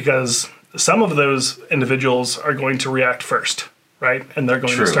 because some of those individuals are going to react first. Right, and they're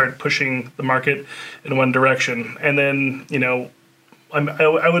going to start pushing the market in one direction, and then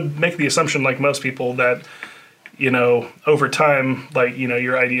I would make the assumption, like most people, that over time,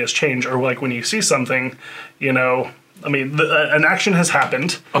 your ideas change, or when you see something, I mean, an action has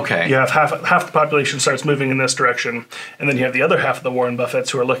happened. Okay, you have half the population starts moving in this direction, and then you have the other half of the Warren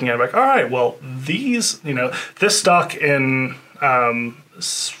Buffetts who are looking at it like, all right, well, this stock in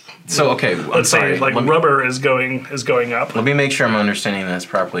So okay, let's say like rubber is going up. Let me make sure I'm understanding this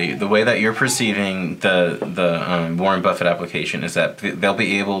properly. The way that you're perceiving the Warren Buffett application is that they'll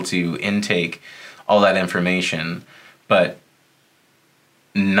be able to intake all that information, but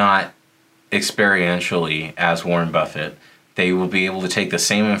not experientially as Warren Buffett. They will be able to take the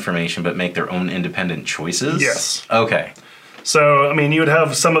same information but make their own independent choices. Yes. Okay. So I mean, you would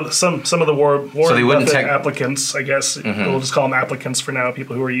have some of the Warren Buffett take applicants. I guess we'll just call them applicants for now.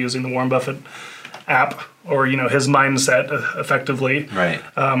 People who are using the Warren Buffett app or his mindset effectively. Right.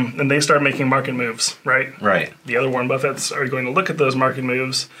 And they start making market moves. Right. Right. The other Warren Buffetts are going to look at those market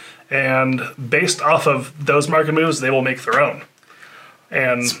moves, and based off of those market moves, they will make their own.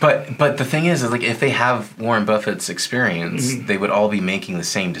 And but the thing is like if they have Warren Buffett's experience, they would all be making the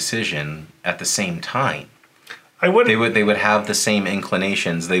same decision at the same time. They would have the same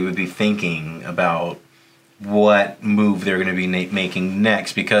inclinations. They would be thinking about what move they're going to be making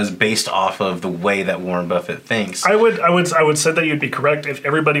next because based off of the way that Warren Buffett thinks. I would say that you'd be correct if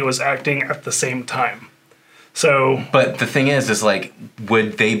everybody was acting at the same time. So, but the thing is like,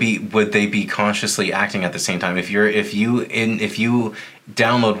 would they be consciously acting at the same time? If you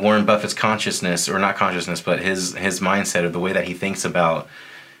download Warren Buffett's consciousness, or not consciousness, but his mindset or the way that he thinks about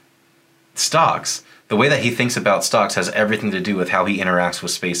stocks. The way that he thinks about stocks has everything to do with how he interacts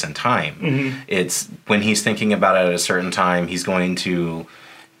with space and time. It's when he's thinking about it at a certain time, he's going to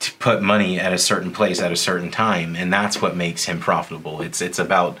put money at a certain place at a certain time, and that's what makes him profitable. It's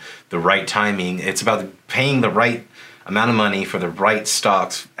about the right timing. It's about paying the right amount of money for the right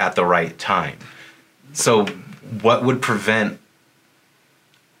stocks at the right time. So what would prevent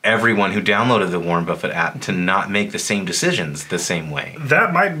everyone who downloaded the Warren Buffett app to not make the same decisions the same way?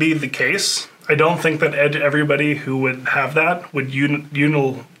 That might be the case. I don't think that everybody who would have that would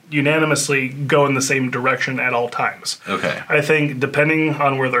unanimously go in the same direction at all times. Okay. I think depending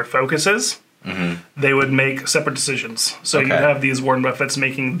on where their focus is, they would make separate decisions. So you have these Warren Buffetts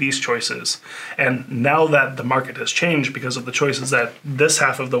making these choices. And now that the market has changed because of the choices that this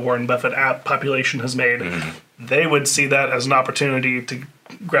half of the Warren Buffett app population has made, they would see that as an opportunity to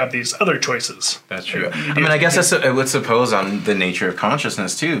grab these other choices. That's true. I mean, I guess it would suppose on the nature of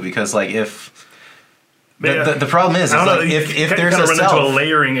consciousness too, because like if the problem is like if there's a self, into a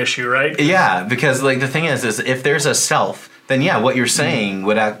layering issue, right? Yeah, because like the thing is if there's a self, then yeah, what you're saying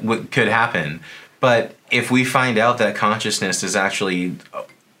could happen. But if we find out that consciousness is actually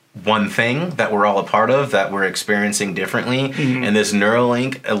one thing that we're all a part of, that we're experiencing differently, and this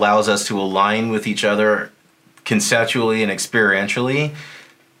Neuralink allows us to align with each other conceptually and experientially,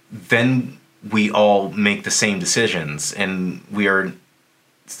 then we all make the same decisions, and we are.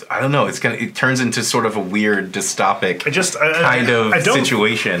 I don't know. It turns into sort of a weird dystopic kind of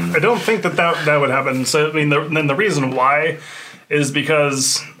situation. I don't think that would happen. So I mean, then the reason why is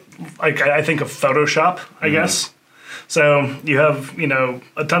because like I think of Photoshop, I guess. So you have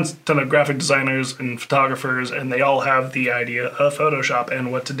a ton of graphic designers and photographers, and they all have the idea of Photoshop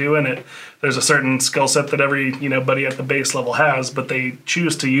and what to do in it. There's a certain skill set that every buddy at the base level has, but they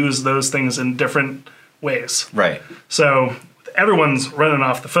choose to use those things in different ways. Right. So everyone's running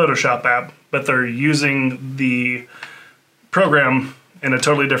off the Photoshop app, but they're using the program in a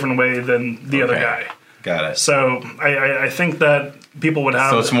totally different way than the other guy. Got it. So I think that people would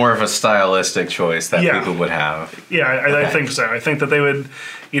have... So it's more of a stylistic choice that people would have. Yeah, I think so. I think that they would,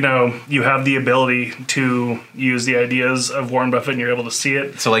 you have the ability to use the ideas of Warren Buffett and you're able to see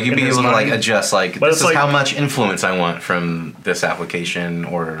it. So like you'd be able to like adjust like, this is how much influence I want from this application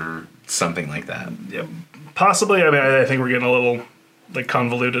or something like that. Yeah, possibly. I mean, I think we're getting a little like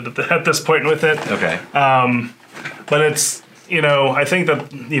convoluted at this point with it. Okay. But it's... I think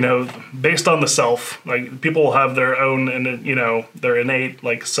that, based on the self, like people will have their own, and their innate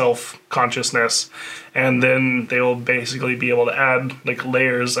like self-consciousness, and then they will basically be able to add like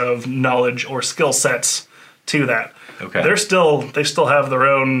layers of knowledge or skill sets to that. Okay. They still have their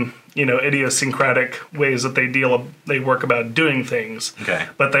own, idiosyncratic ways that they work about doing things. Okay.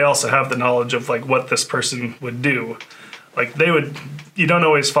 But they also have the knowledge of like what this person would do. Like you don't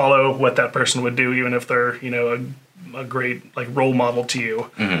always follow what that person would do, even if they're, a great like role model to you,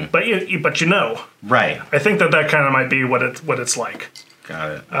 but right. I think that kind of might be what it's like.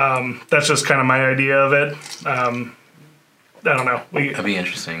 Got it. That's just kind of my idea of it. I don't know. That'd be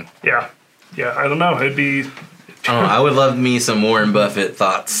interesting. Yeah. I don't know. It'd be. I would love me some Warren Buffett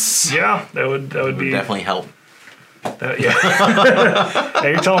thoughts. Yeah, that would be definitely help. Yeah. Yeah,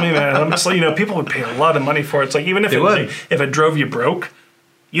 you're telling me, man. I'm just like, people would pay a lot of money for it. It's like even if it drove you broke.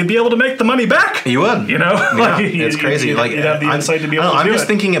 you'd be able to make the money back. You would. You know? Yeah, it's crazy. You'd have the insight to be able to do I'm it. just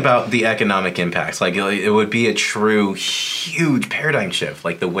thinking about the economic impacts. Like, it would be a true, huge paradigm shift.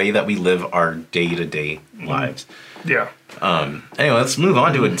 Like, the way that we live our day-to-day lives. Yeah. Anyway, let's move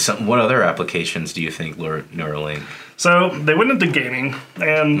on to it. What other applications do you think Neuralink? So they went into gaming,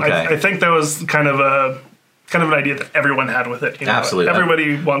 and Okay. I think that was kind of an idea that everyone had with it. You know? Absolutely.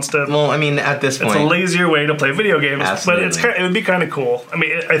 Everybody wants to. Well, I mean, at this point, It's a lazier way to play video games, Absolutely. but it would be kind of cool. I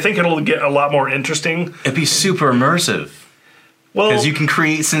mean, I think it'll get a lot more interesting. it'd be super immersive Well, because you can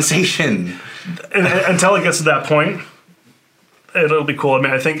create sensation. until it gets to that point, it'll be cool. I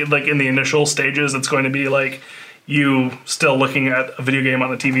mean, I think like in the initial stages, it's going to be like you still looking at a video game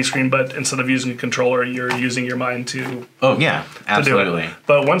on a TV screen, but instead of using a controller, you're using your mind to Oh yeah, do absolutely. it.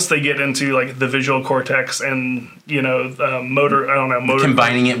 But once they get into like the visual cortex and motor,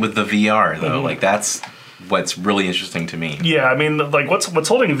 Combining it with the VR though, Mm-hmm. like that's what's really interesting to me. Yeah, I mean, like what's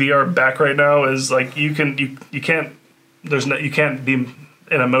holding VR back right now is like you can't be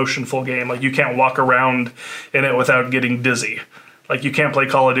in a motionful game. Like you can't walk around in it without getting dizzy. Like you can't play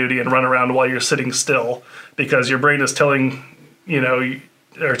Call of Duty and run around while you're sitting still because your brain is telling,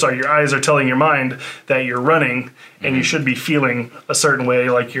 your eyes are telling your mind that you're running and you should be feeling a certain way,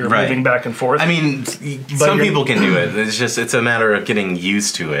 like you're Right. moving back and forth. I mean, some people can do it. It's a matter of getting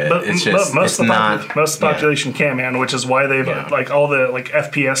used to it. But It's just most it's not most of the population can, man, which is why they've Yeah. like all the like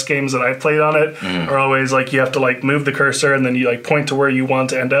FPS games that I've played on it Mm-hmm. are always like you have to like move the cursor and then you like point to where you want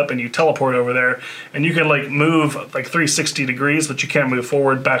to end up and you teleport over there and you can like move like 360 degrees, but you can't move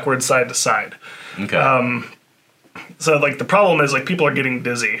forward, backward, side to side. okay. So like the problem is like people are getting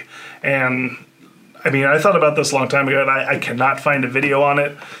dizzy, and I mean I thought about this a long time ago and I cannot find a video on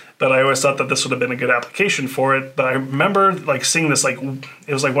it, but I always thought that this would have been a good application for it. But I remember like seeing this like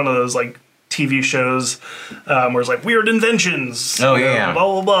it was like one of those like TV shows where it's like weird inventions. Oh, you know, yeah.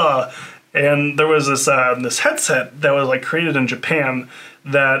 blah blah blah. And there was this headset that was like created in Japan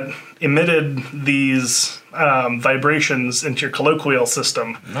that emitted these vibrations into your colloquial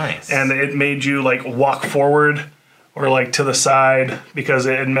system. Nice. And it made you like walk forward or like to the side because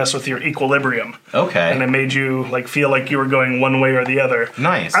it messed with your equilibrium. Okay. And it made you like feel like you were going one way or the other.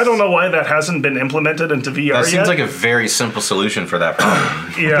 Nice. I don't know why that hasn't been implemented into VR That yet. seems like a very simple solution for that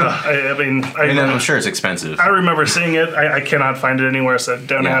problem. Yeah, I mean, and I'm sure it's expensive. I remember seeing it. I cannot find it anywhere, so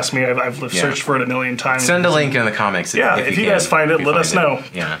don't Yeah. ask me. I've searched for it a million times. Send a link in the comics. Yeah, if you guys find it, let us know.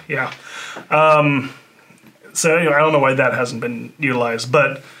 Yeah. Yeah. So anyway, I don't know why that hasn't been utilized,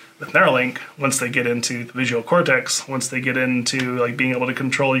 but with Neuralink, once they get into the visual cortex, once they get into like being able to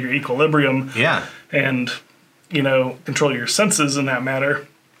control your equilibrium Yeah. and control your senses in that matter,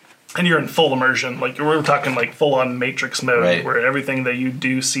 and you're in full immersion, like we're talking like full on Matrix mode, Right. where everything that you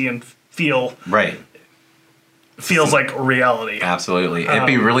do, see, and feel Right. feels like reality. Absolutely. It'd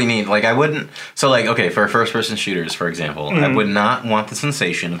be really neat. Like I wouldn't okay, for first person shooters, for example, I would not want the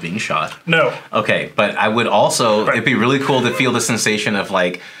sensation of being shot. No. Okay, but I would also it'd be really cool to feel the sensation of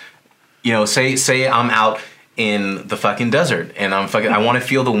like, say I'm out in the fucking desert and I want to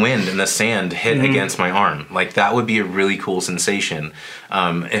feel the wind and the sand hit against my arm. Like that would be a really cool sensation.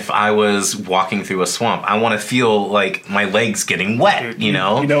 If I was walking through a swamp, I want to feel like my legs getting wet, You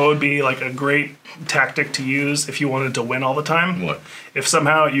know, it would be like a great tactic to use if you wanted to win all the time. What? If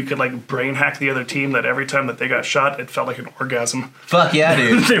somehow you could like brain hack the other team that every time that they got shot, it felt like an orgasm. Fuck yeah,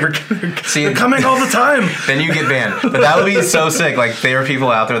 dude. They're coming all the time. Then you get banned. But that would be so sick. Like there are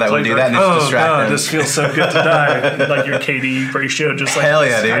people out there that would do that and just distract God, them. this feels so good to die. Like your KD ratio just like Hell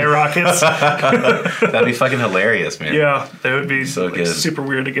yeah, dude. skyrockets. That'd be fucking hilarious, man. Yeah, that would be So like, good. super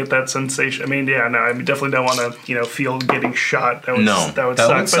weird to get that sensation. I mean, yeah, no, I definitely don't want to, feel getting shot. That would, No, that would that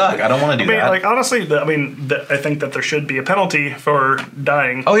suck. would suck. I don't wanna do I mean, that. Like honestly, I think that there should be a penalty for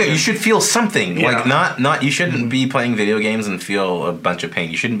dying. Oh yeah, you should feel something. Yeah. Like not you shouldn't be playing video games and feel a bunch of pain.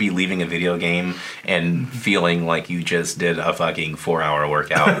 You shouldn't be leaving a video game and feeling like you just did a fucking 4-hour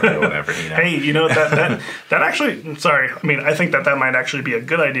workout or whatever. Hey, that actually. Sorry, I mean, I think that might actually be a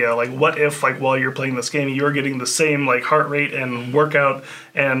good idea. Like, what if like while you're playing this game, you're getting the same like heart rate and workout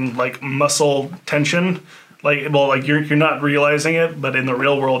and like muscle tension. Like you're not realizing it, but in the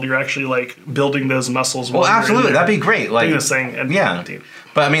real world, you're actually like building those muscles. Well, while you're in absolutely, there that'd be great. Like doing this thing. And, yeah.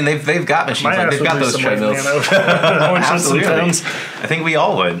 But I mean, they've got machines. My Like, ass they've would got lose those some weight, treadmills. man. I would lose some Absolutely. pounds. I think we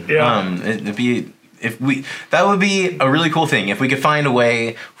all would. Yeah. It'd be that would be a really cool thing if we could find a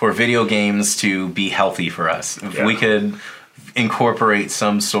way for video games to be healthy for us. If Yeah. we could incorporate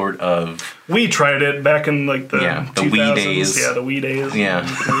some sort of We tried it back in like the the 2000s. Wii days. Yeah, the Wii days. Yeah.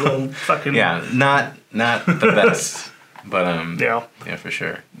 The little fucking not the best, but Yeah. yeah, for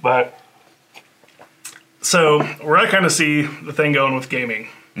sure. But So where I kind of see the thing going with gaming.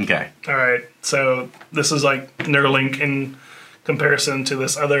 Okay. All right. So this is like Neuralink in comparison to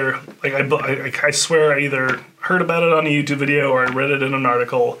this other. Like I swear I either heard about it on a YouTube video or I read it in an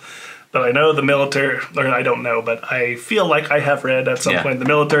article. But I know the military, or I don't know, but I feel like I have read at some point the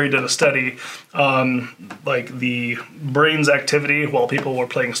military did a study on like the brain's activity while people were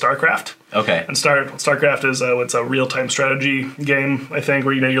playing StarCraft. Okay. And StarCraft is it's a real-time strategy game, I think,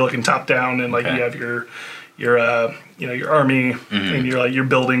 where you're looking top down and like you have your army and you're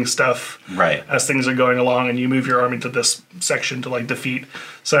building stuff as things are going along, and you move your army to this section to like defeat.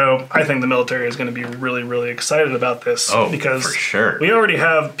 So I think the military is going to be really, really excited about this because for sure. We already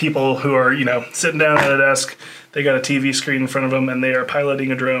have people who are sitting down at a desk. They got a TV screen in front of them and they are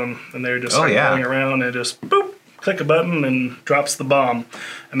piloting a drone and they're just going around and just boop, click a button and drops the bomb.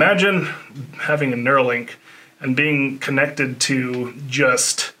 Imagine having a Neuralink and being connected to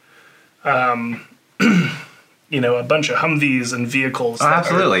just a bunch of Humvees and vehicles that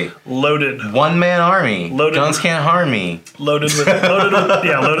are loaded. One-man army. Guns can't harm me. Loaded with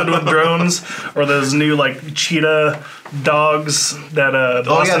drones, or those new like cheetah dogs that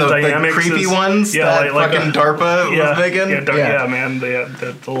Boston Dynamics the creepy ones. Yeah, like fucking DARPA was making. Yeah, man,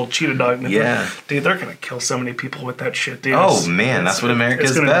 the little cheetah dog. Yeah, dude, they're gonna kill so many people with that shit, dude. Oh man, that's what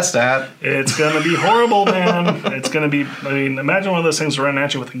America's best at. It's gonna be horrible, man. It's gonna be. I mean, imagine one of those things running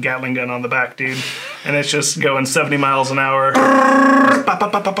at you with a Gatling gun on the back, dude, and it's just going 70 miles an hour.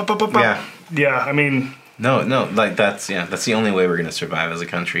 Yeah. I mean. No, like that's the only way we're gonna survive as a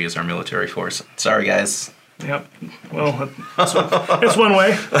country is our military force. Sorry, guys. Yep. Well, it's one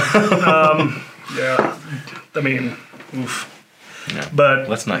way. Yeah. I mean, oof. Yeah. But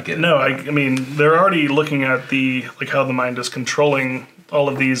let's not get no. I mean, they're already looking at how the mind is controlling all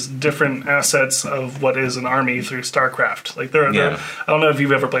of these different assets of what is an army through StarCraft. Like they're I don't know if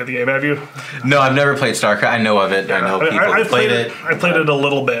you've ever played the game. Have you? No, I've never played StarCraft. I know of it. Yeah. I know people I played it. I played it a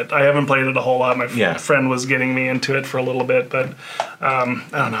little bit. I haven't played it a whole lot. My friend was getting me into it for a little bit, but I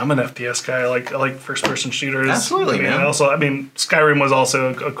don't know. I'm an FPS guy. I like first-person shooters. Absolutely, man. Skyrim was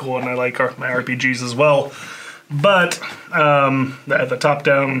also a cool one. I like my RPGs as well. But the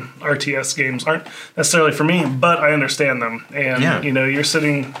top-down RTS games aren't necessarily for me, but I understand them. And, you're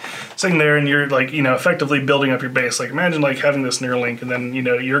sitting there and you're, effectively building up your base. Like, imagine, having this Neuralink and then,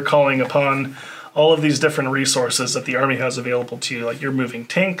 you're calling upon all of these different resources that the Army has available to you. Like, you're moving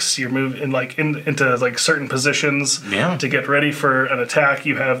tanks, you're moving into certain positions to get ready for an attack.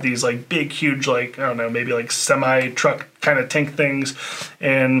 You have these, big, huge, maybe semi-truck kind of tank things,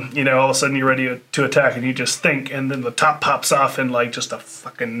 and all of a sudden you're ready to attack, and you just think, and then the top pops off, and just a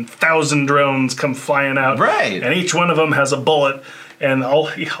fucking 1,000 drones come flying out, right? And each one of them has a bullet, and all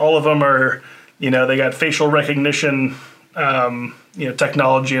of them are, they got facial recognition,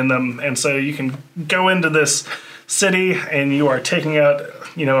 technology in them, and so you can go into this city and you are taking out,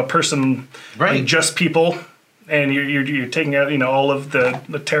 a person, right? Just people, and you're taking out, all of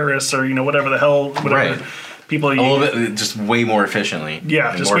the terrorists or whatever the hell, whatever. Right. People, all of it just way more efficiently.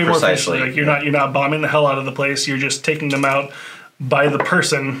 Yeah, just way more efficiently. Like you're not bombing the hell out of the place. You're just taking them out by the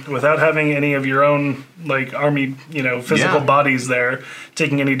person without having any of your own army, physical bodies there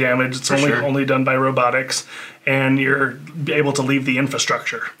taking any damage. It's only done by robotics, and you're able to leave the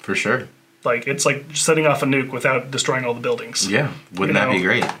infrastructure. For sure. It's like setting off a nuke without destroying all the buildings. Yeah, wouldn't that be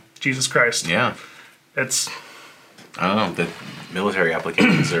great? Jesus Christ. Yeah. It's. I don't know. The military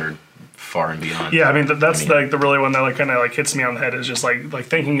applications are far and beyond. Yeah, I mean that's the really one that kind of hits me on the head is just like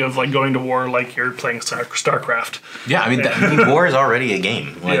thinking of going to war like you're playing StarCraft. Yeah, I mean war is already a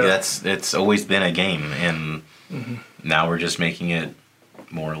game. It's always been a game, and now we're just making it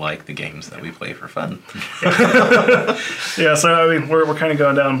more like the games that we play for fun. Yeah, so I mean we're kind of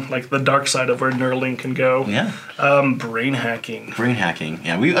going down the dark side of where Neuralink can go. Yeah. Brain hacking. Brain hacking.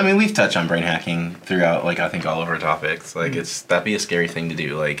 Yeah, we've touched on brain hacking throughout I think all of our topics. That'd be a scary thing to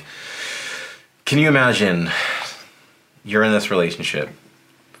do. Can you imagine you're in this relationship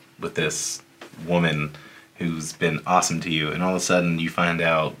with this woman who's been awesome to you, and all of a sudden you find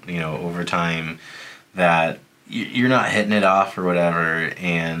out, over time that you're not hitting it off or whatever,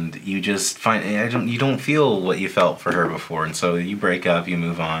 and you just you don't feel what you felt for her before, and so you break up, you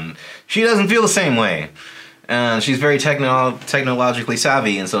move on. She doesn't feel the same way. She's very technologically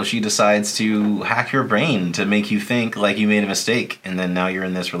savvy, and so she decides to hack your brain to make you think you made a mistake, and then now you're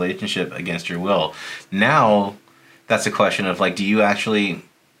in this relationship against your will. Now, that's a question of do you actually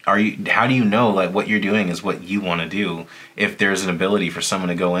how do you know what you're doing is what you want to do if there's an ability for someone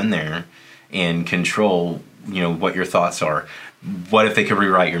to go in there and control what your thoughts are? What if they could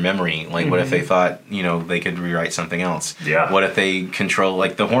rewrite your memory? What if they thought they could rewrite something else? Yeah. What if they control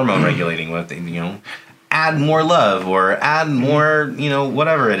the hormone regulating? What if they add more love or add more,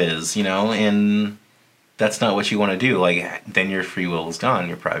 whatever it is, and that's not what you want to do. Like, then your free will is gone,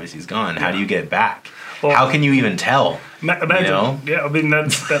 your privacy is gone. How do you get back? Well, how can you even tell? Imagine, yeah, I mean,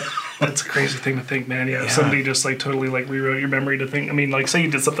 that's a crazy thing to think, man. Yeah, if somebody just like totally like rewrote your memory to think. I mean, like, say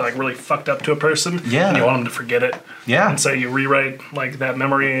you did something like really fucked up to a person, and you want them to forget it. Yeah. And so you rewrite like that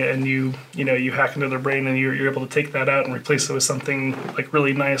memory, and you hack into their brain, and you're able to take that out and replace it with something like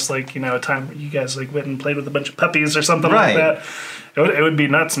really nice, like a time where you guys like went and played with a bunch of puppies or something like that. It would be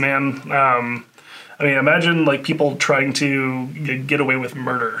nuts, man. I mean, imagine like people trying to get away with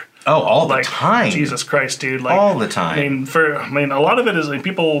murder. Oh, all the time. Jesus Christ, dude. Like, all the time. I mean, a lot of it is like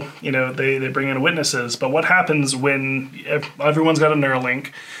people, they bring in witnesses, but what happens when everyone's got a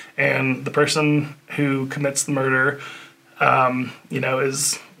Neuralink and the person who commits the murder,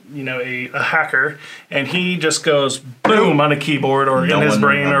 is, a hacker, and he just goes boom on a keyboard or in his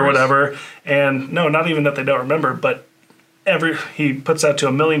brain or whatever. And no, not even that they don't remember, but he puts out to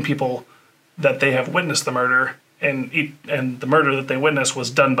 1 million people that they have witnessed the murder. And the murder that they witnessed was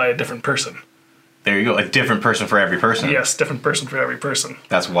done by a different person. There you go. A different person for every person. Yes, different person for every person.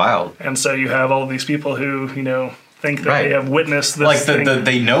 That's wild. And so you have all these people who, think that they have witnessed this like thing.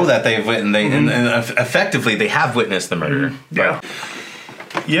 They know that they've witnessed, and effectively they have witnessed the murder. Mm-hmm. Yeah.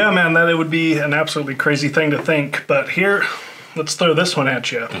 Yeah, man, that it would be an absolutely crazy thing to think. But here, let's throw this one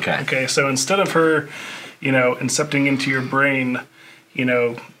at you. Okay, so instead of her, incepting into your brain,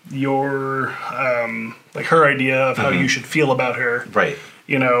 your like her idea of how you should feel about her. Right.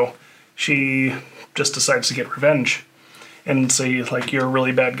 She just decides to get revenge and say like you're a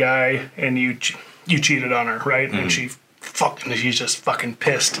really bad guy and you cheated on her, right? Mm-hmm. And she's just fucking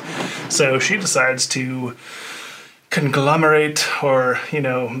pissed. So she decides to conglomerate or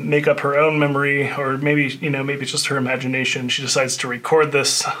make up her own memory, or maybe it's just her imagination. She decides to record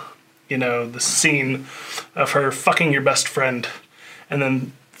this the scene of her fucking your best friend, and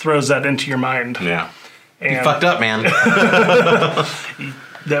then throws that into your mind. Yeah. And you fucked up, man. I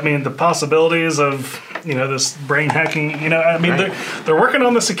mean, the possibilities of, this brain hacking, they're working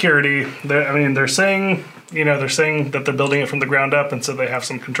on the security. They're saying, that they're building it from the ground up, and so they have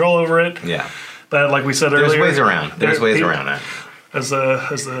some control over it. Yeah. But like we said earlier, There's ways around that. As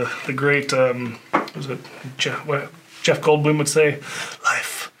the great, was it Jeff Goldblum would say,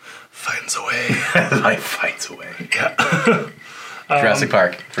 life finds a way. Life finds a way. Yeah. Jurassic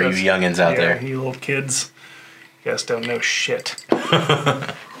Park, for you youngins out there. You little kids. You guys don't know shit.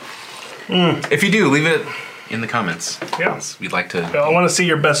 If you do, leave it in the comments. Yeah. We'd like to... I want to see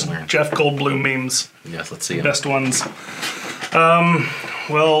your best Jeff Goldblum memes. Yes, let's see them. Best ones.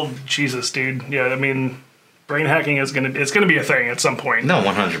 Well, Jesus, dude. Yeah, I mean, brain hacking is it's gonna be a thing at some point. No,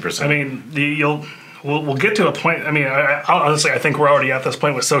 100%. I mean, we'll get to a point. I mean, honestly, I think we're already at this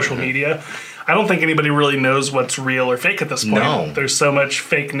point with social media. I don't think anybody really knows what's real or fake at this point. No. There's so much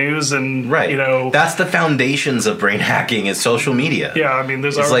fake news and, That's the foundations of brain hacking is social media. Yeah, I mean,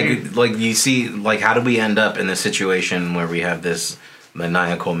 there's already... like you see, like, how do we end up in this situation where we have this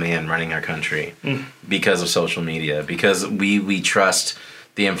maniacal man running our country? Because of social media. Because we trust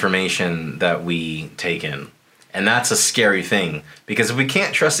the information that we take in. And that's a scary thing. Because if we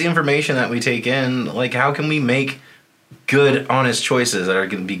can't trust the information that we take in, like, how can we make good, honest choices that are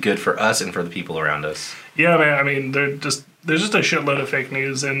going to be good for us and for the people around us? Yeah, man. I mean, there's just a shitload of fake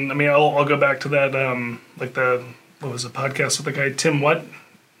news, and I mean, I'll go back to that, what was the podcast with the guy Tim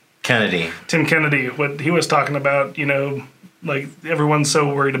Kennedy. What he was talking about, like everyone's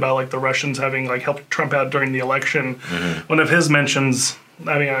so worried about like the Russians having like helped Trump out during the election. Mm-hmm. One of his mentions,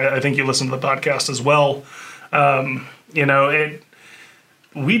 I mean, I think you listened to the podcast as well.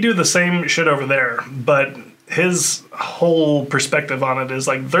 We do the same shit over there, but his whole perspective on it is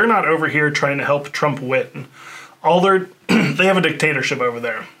like they're not over here trying to help Trump win. They have a dictatorship over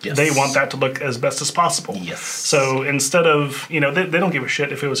there. Yes. They want that to look as best as possible. Yes. So instead of they don't give a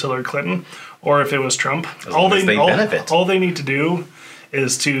shit if it was Hillary Clinton or if it was Trump. All they need to do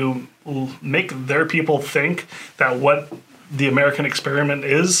is to make their people think that what the American experiment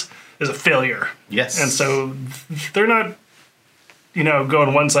is a failure. Yes. And so they're not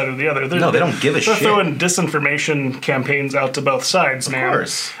going one side or the other. They don't give a shit. They're throwing disinformation campaigns out to both sides, man. Of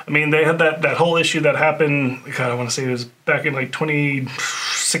course. I mean, they had that whole issue that happened, God, I want to say it was back in like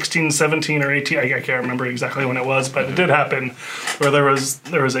 2016, 17, or 18. I can't remember exactly when it was, but it did happen where there was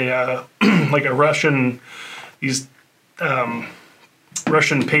a like a Russian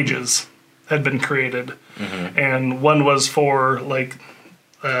pages had been created, and one was for like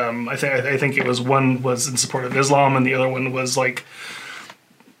I think it was one was in support of Islam, and the other one was like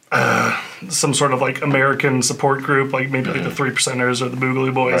some sort of like American support group, like maybe like the Three Percenters or the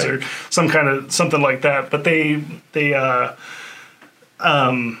Boogaloo Boys or something like that. But they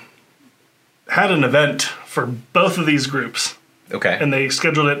had an event for both of these groups. Okay. And they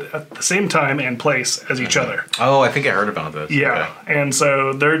scheduled it at the same time and place as each other. Oh, I think I heard about this. Yeah. Okay. And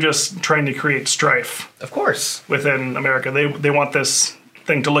so they're just trying to create strife. Of course. Within America. They want this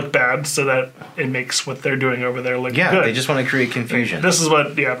thing to look bad so that it makes what they're doing over there look good. Yeah, they just want to create confusion. This is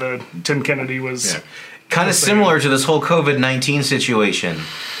what, the Tim Kennedy was... Yeah. Kind of similar to this whole COVID-19 situation.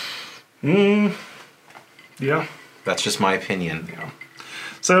 Yeah. That's just my opinion. Yeah.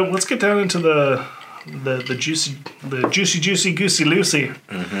 So let's get down into the juicy goosey loosey.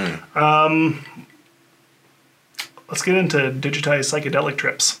 Let's get into digitized psychedelic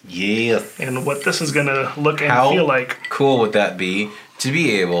trips. Yes. And what this is going to look and feel like. How cool would that be to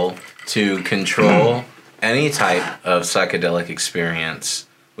be able to control any type of psychedelic experience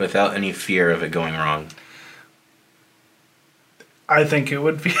without any fear of it going wrong? I think it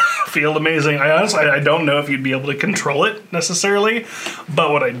would feel amazing. I don't know if you'd be able to control it necessarily,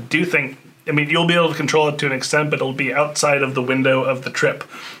 but what I do think, you'll be able to control it to an extent, but it'll be outside of the window of the trip.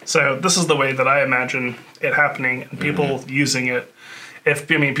 So this is the way that I imagine it happening and people using it. If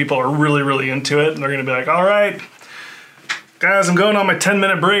people are really, really into it, and they're going to be like, all right, guys, I'm going on my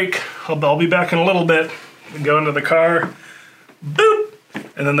 10-minute break. I'll be back in a little bit. We go into the car, boop,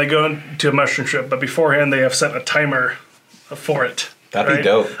 and then they go into a mushroom trip. But beforehand, they have set a timer for it. That'd be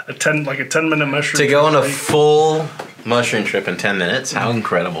dope. A 10-minute mushroom trip. To go on a full mushroom trip in 10 minutes? How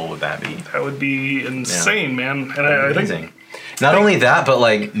incredible would that be? That would be insane, man. And I think... Not only that, but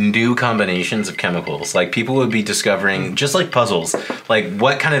like new combinations of chemicals. Like people would be discovering, just like puzzles, like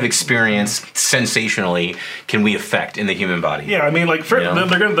what kind of experience sensationally can we affect in the human body? Yeah,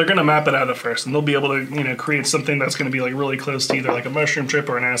 they're gonna map it out at first, and they'll be able to create something that's gonna be like really close to either like a mushroom trip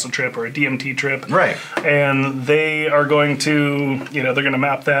or an acid trip or a DMT trip. Right. And they are going to they're gonna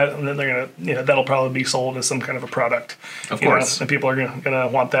map that, and then they're gonna that'll probably be sold as some kind of a product. Of course. And people are gonna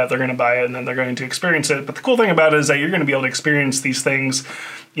want that. They're gonna buy it, and then they're going to experience it. But the cool thing about it is that you're gonna be able to experience these things,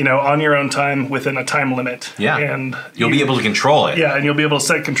 on your own time within a time limit. Yeah. And you'll be able to control it. Yeah, and you'll be able to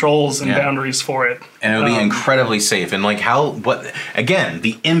set controls and boundaries for it. And it'll be incredibly safe. And again,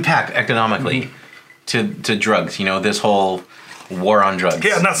 the impact economically to drugs, this whole war on drugs.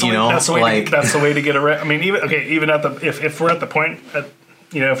 Yeah, and that's the way to get around. Even at the if we're at the point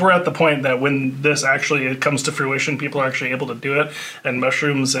if we're at the point that when this actually comes to fruition, people are actually able to do it, and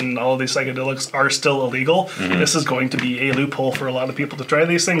mushrooms and all of these psychedelics are still illegal, this is going to be a loophole for a lot of people to try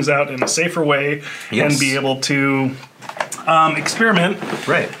these things out in a safer way and be able to experiment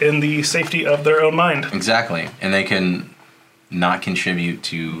in the safety of their own mind. Exactly. And they can not contribute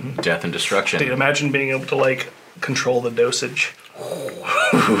to death and destruction. Dude, imagine being able to control the dosage.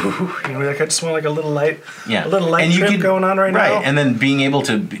 I could smell like a little light, trip going on right now. Right, and then being able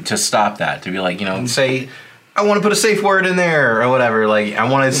to stop that, to be like, say, I want to put a safe word in there or whatever. Like, I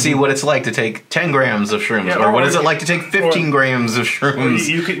want to see what it's like to take 10 grams of shrooms, or what is it like to take 15 grams of shrooms.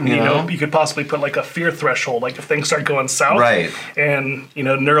 You could possibly put like a feer threshold, like if things start going south, and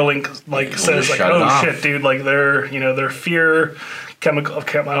Neuralink says like, oh shit, dude, like their fear chemical,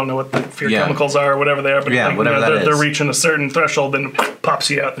 I don't know what the fear chemicals are or whatever they are, but they're reaching a certain threshold, then it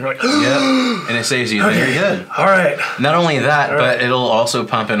pops you out, and they're like, and it saves you. Very good. All right. Not only that, but it'll also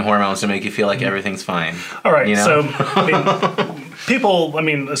pump in hormones to make you feel like everything's fine. All right. So, people,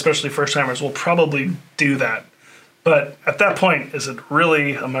 especially first timers, will probably do that, but at that point, is it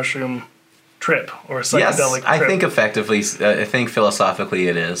really a mushroom trip or a psychedelic trip? I think effectively, I think philosophically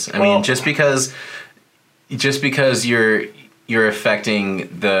it is. Just because you're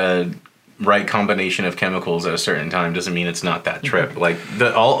affecting the right combination of chemicals at a certain time doesn't mean it's not that trip. Like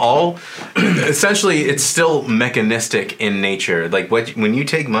essentially it's still mechanistic in nature. Like when you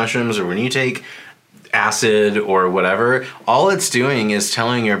take mushrooms or when you take acid or whatever, all it's doing is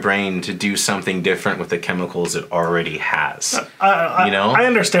telling your brain to do something different with the chemicals it already has. I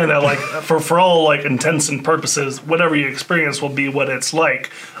understand that, like for all like intents and purposes, whatever you experience will be what it's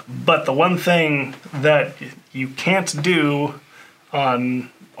like. But the one thing that you can't do on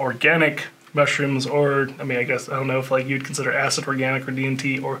organic mushrooms, or I guess I don't know if you'd consider acid organic or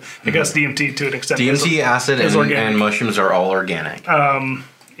DMT, or I guess DMT to an extent. DMT, acid, and mushrooms are all organic.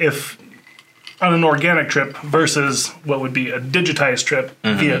 If on an organic trip versus what would be a digitized trip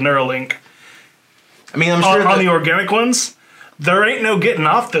via Neuralink. I'm sure on the organic ones, there ain't no getting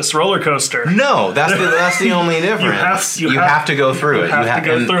off this roller coaster. No, that's the only difference. You have to go through it. You have to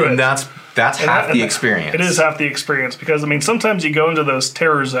go through it. And that's half the experience. It is half the experience because I mean sometimes you go into those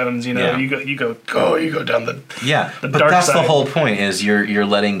terror zones. You know, you go down the but dark that's side. the whole point is you're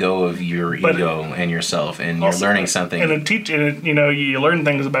letting go of your ego and yourself, and you're learning something. And you learn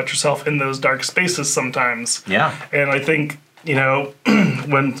things about yourself in those dark spaces sometimes. Yeah. And I think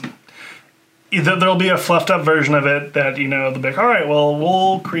when there'll be a fluffed up version of it that they'll be like, all right, well,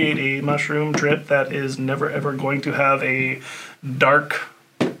 we'll create a mushroom trip that is never ever going to have a dark,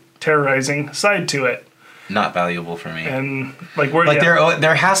 terrorizing side to it. Not valuable for me. And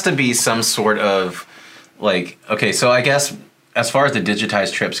there has to be some sort of okay, so I guess as far as the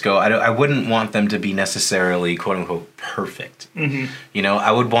digitized trips go, I wouldn't want them to be necessarily quote unquote perfect. Mm-hmm.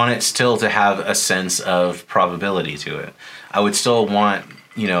 I would want it still to have a sense of probability to it. I would still want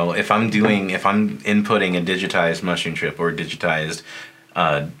if I'm inputting a digitized mushroom trip or a digitized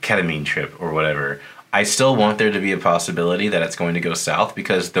ketamine trip or whatever, I still want there to be a possibility that it's going to go south,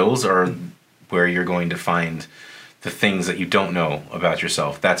 because those are where you're going to find the things that you don't know about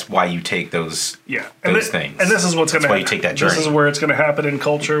yourself. That's why you take those things. And this is what's going to happen. That's why you take that journey. This is where it's going to happen in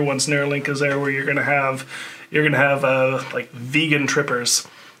culture once Neuralink is there, where you're going to have like vegan trippers,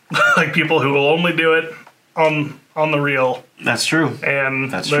 like people who will only do it on the real. That's true.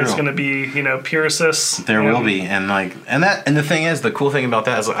 And there's going to be, puricists. There will be. And the thing is, the cool thing about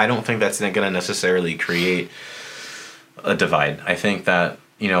that is I don't think that's going to necessarily create a divide. I think that,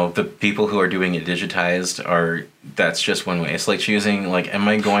 the people who are doing it digitized that's just one way. It's like choosing, am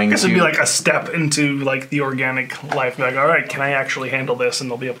I going to... This would be like a step into, the organic life. Be like, all right, can I actually handle this?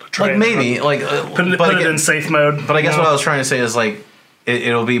 And they'll be able to try it. Maybe. Put it in safe mode. But I guess what I was trying to say is,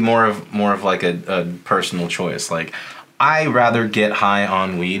 it'll be more of like a personal choice. I rather get high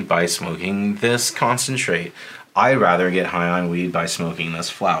on weed by smoking this concentrate. I'd rather get high on weed by smoking this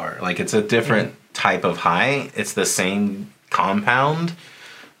flower. It's a different type of high. It's the same compound,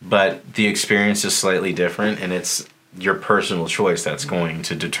 but the experience is slightly different, and it's your personal choice that's going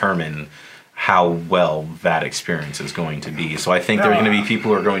to determine how well that experience is going to be. So I think there are going to be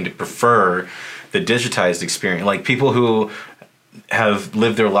people who are going to prefer the digitized experience, like people who have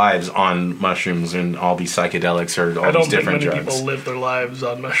lived their lives on mushrooms and all these psychedelics or all these different drugs. I don't think many people live their lives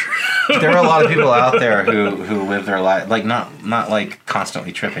on mushrooms. There are a lot of people out there who live their life not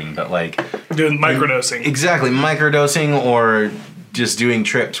constantly tripping, but doing microdosing. Exactly, microdosing, or just doing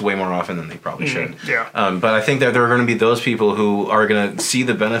trips way more often than they probably should. Yeah. But I think that there are going to be those people who are going to see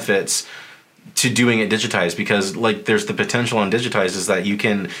the benefits to doing it digitized, because there's the potential on digitized is that if you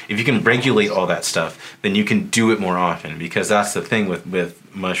can regulate all that stuff, then you can do it more often, because that's the thing with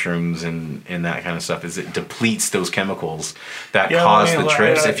mushrooms and that kind of stuff is it depletes those chemicals that cause the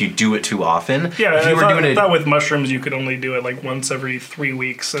trips if you do it too often. Yeah, if you I thought with mushrooms you could only do it once every 3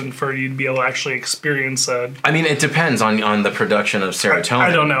 weeks, and for you'd be able to actually experience I mean, it depends on the production of serotonin.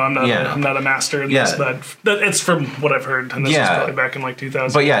 I don't know. I'm not a master in this, but it's from what I've heard, and this was probably back in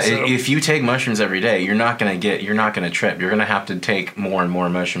 2000. But if you take mushrooms every day, you're not gonna trip. You're gonna have to take more and more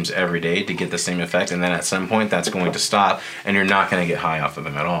mushrooms every day to get the same effect, and then at some point that's going to stop, and you're not gonna get high off of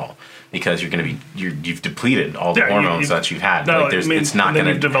them at all, because you've depleted all the hormones that you've had. It's not going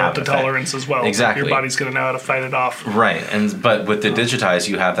to you've developed a tolerance as well. Exactly, your body's going to know how to fight it off. Right, but with the digitized,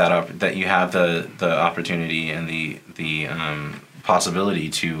 you have that you have the opportunity and the possibility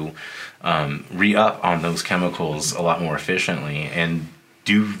to re-up on those chemicals a lot more efficiently and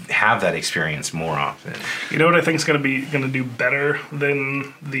do have that experience more often. You know what I think is going to do better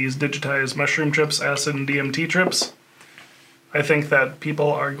than these digitized mushroom trips, acid and DMT trips? I think that people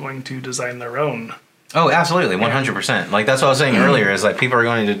are going to design their own. Oh, absolutely, 100%. That's what I was saying earlier, is people are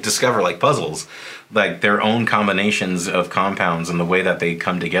going to discover puzzles, their own combinations of compounds and the way that they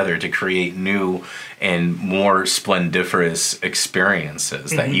come together to create new and more splendiferous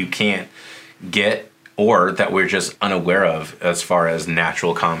experiences that you can't get, or that we're just unaware of as far as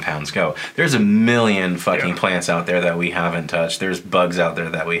natural compounds go. There's a million fucking plants out there that we haven't touched. There's bugs out there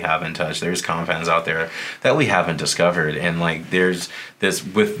that we haven't touched. There's compounds out there that we haven't discovered. And there's this,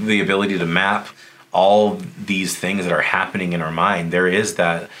 with the ability to map all these things that are happening in our mind, there is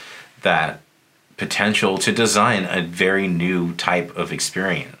that potential to design a very new type of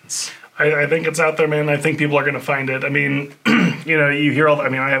experience. I think it's out there, man. I think people are going to find it. I mean, you hear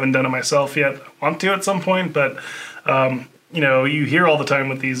I haven't done it myself yet. I want to at some point, but, you hear all the time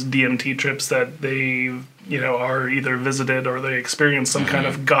with these DMT trips that they, are either visited or they experience some kind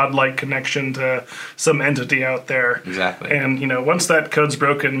of godlike connection to some entity out there. Exactly. And, once that code's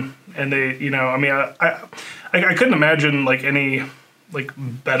broken and they, I couldn't imagine any,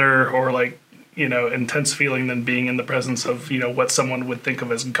 better or intense feeling than being in the presence of, what someone would think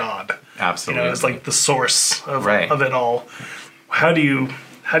of as God. Absolutely. As like the source of Right. of it all. How do you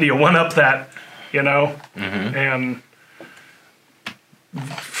one up that, Mm-hmm. And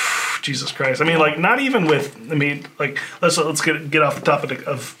Jesus Christ. I mean, like, not even with, like, let's get off the topic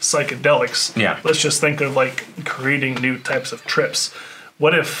of psychedelics. Yeah. Let's just think of, like, creating new types of trips.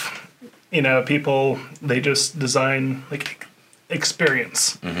 What if, people, they just design, like,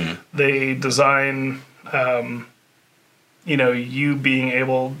 experience. Mm-hmm. They design, you being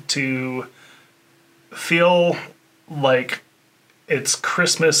able to feel like it's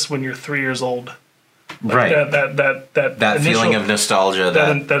Christmas when you're 3 years old. Like Right. That feeling of nostalgia.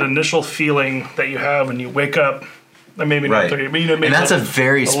 that initial feeling that you have when you wake up, and maybe not Right. 3, but maybe And that's a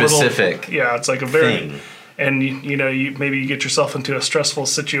very little- specific it's like a very thing. and you maybe you get yourself into a stressful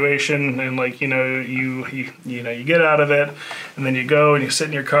situation, and like you get out of it, and then you go and you sit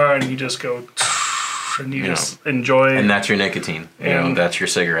in your car and you just go and you just enjoy, And that's your nicotine. And- That's your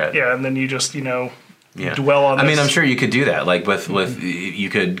cigarette. and then you just Yeah. dwell on I mean, this. I'm sure you could do that. Like with you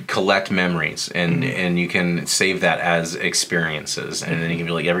could collect memories and you can save that as experiences, and then you can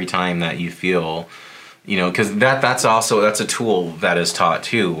be like every time that you feel, because that's a tool that is taught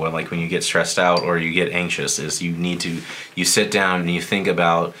too. When, like when you get stressed out or you get anxious, is you sit down and you think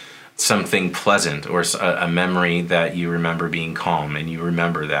about something pleasant or a memory that you remember being calm, and you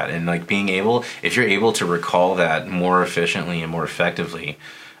remember that, and like if you're able to recall that more efficiently and more effectively.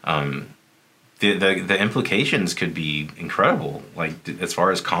 The implications could be incredible, like as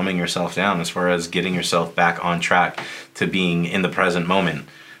far as calming yourself down, as far as getting yourself back on track to being in the present moment.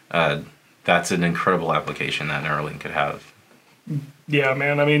 That's an incredible application that Neuralink could have. Yeah,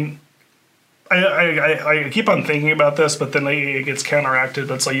 man. I mean, I keep on thinking about this, but then it gets counteracted.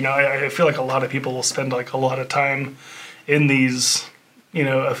 But it's like, I feel like a lot of people will spend like a lot of time in these,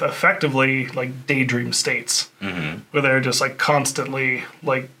 effectively like daydream states, where they're just like constantly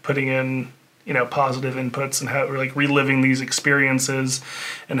like putting in, positive inputs and like reliving these experiences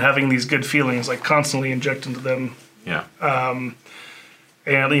and having these good feelings, like constantly inject into them. Yeah.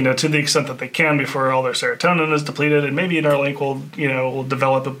 And to the extent that they can before all their serotonin is depleted, and maybe Neuralink will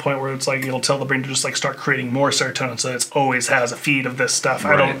develop a point where it's like it'll tell the brain to just like start creating more serotonin, so it always has a feed of this stuff.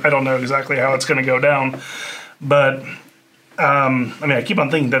 Right. I don't know exactly how it's going to go down, but I keep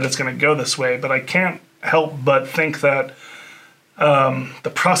on thinking that it's going to go this way, but I can't help but think that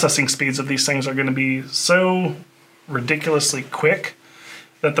the processing speeds of these things are going to be so ridiculously quick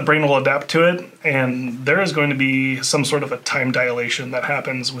that the brain will adapt to it, and there is going to be some sort of a time dilation that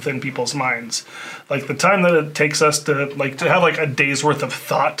happens within people's minds. Like the time that it takes us to have like a day's worth of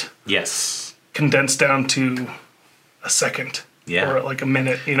thought Yes. condensed down to a second. Yeah. Or like a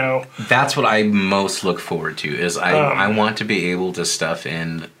minute, That's what I most look forward to. Is I want to be able to stuff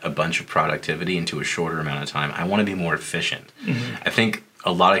in a bunch of productivity into a shorter amount of time. I want to be more efficient. I think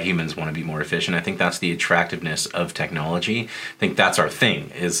a lot of humans want to be more efficient. I think that's the attractiveness of technology. I think that's our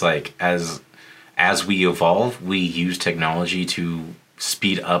thing. Is like as we evolve, we use technology to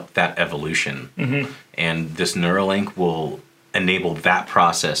speed up that evolution. And this Neuralink will enable that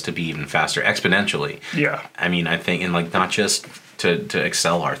process to be even faster, exponentially. Yeah. I mean, I think, and like not just to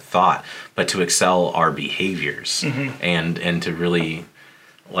excel our thought, but to excel our behaviors, and to really,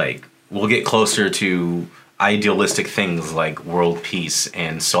 like, we'll get closer to idealistic things like world peace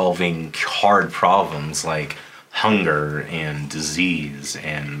and solving hard problems like hunger and disease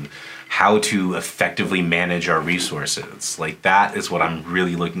and how to effectively manage our resources. Like that is what I'm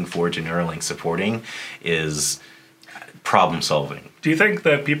really looking forward to Neuralink supporting, is problem solving. Do you think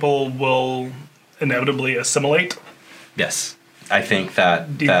that people will inevitably assimilate? Yes. I think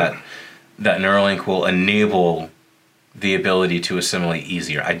that Do you that think- that Neuralink will enable the ability to assimilate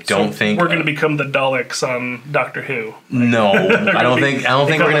easier. I don't think we're going to become the Daleks on Doctor Who. No, I don't think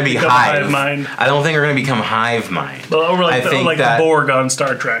we're going to be become hive. hive mind. I don't think we're going to become hive mind. Well, or like, I think like that the Borg on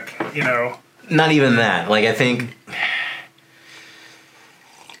Star Trek, not even that. Like I think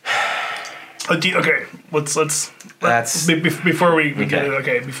Okay, let's That's- before we get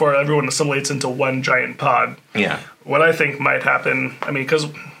Okay. it. Before everyone assimilates into one giant pod. yeah. What I think might happen. Because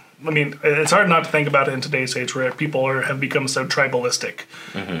it's hard not to think about it in today's age where people have become so tribalistic.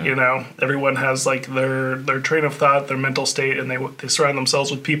 Everyone has like their train of thought, their mental state, and they surround themselves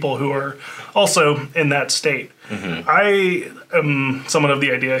with people who are also in that state. I am someone of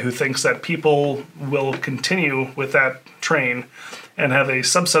the idea who thinks that people will continue with that train and have a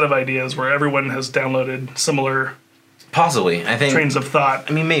subset of ideas where everyone has downloaded similar Possibly. I think trains of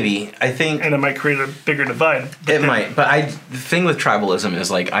thought, I mean maybe. I think and it might create a bigger divide. it might, but the thing with tribalism is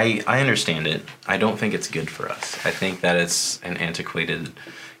like I understand it. I don't think it's good for us. I think that it's an antiquated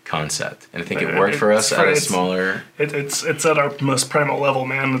concept, and I think it worked for us at a smaller. It's at our most primal level,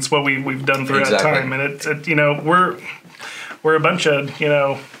 man. It's what we've done throughout time, and it you know, we're a bunch of, you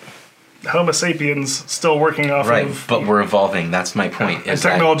know, Homo sapiens still working off of. But we're evolving. That's my point. And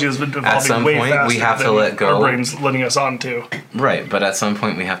technology has been evolving at some way point, faster we have than to let go. Our brains letting us on to. Right, but at some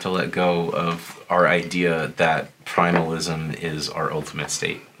point we have to let go of our idea that primalism is our ultimate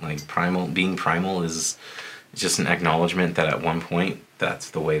state. Like being primal is just an acknowledgement that at one point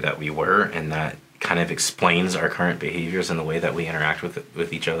that's the way that we were, and that kind of explains our current behaviors and the way that we interact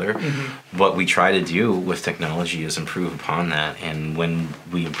with each other. Mm-hmm. What we try to do with technology is improve upon that, and when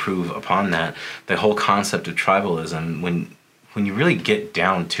we improve upon that, the whole concept of tribalism, when you really get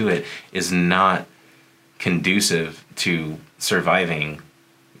down to it, is not conducive to surviving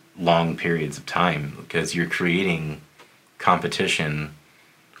long periods of time, because you're creating competition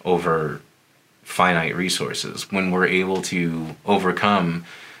over finite resources. When we're able to overcome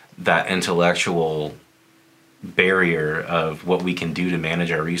that intellectual barrier of what we can do to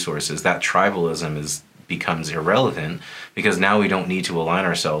manage our resources, that tribalism becomes irrelevant, because now we don't need to align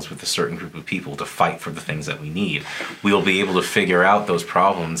ourselves with a certain group of people to fight for the things that we need. We'll be able to figure out those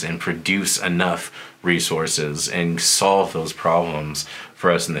problems and produce enough resources and solve those problems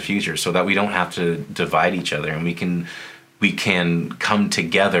for us in the future, so that we don't have to divide each other, and we can come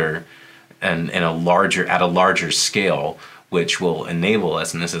together and at a larger scale, which will enable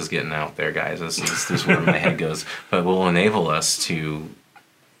us, and this is getting out there, guys, this is where my head goes, but will enable us to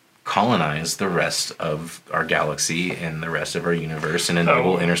colonize the rest of our galaxy and the rest of our universe, and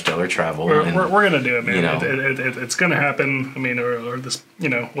enable interstellar travel. We're going to do it, man. You know, it's going to happen. I mean, or this, you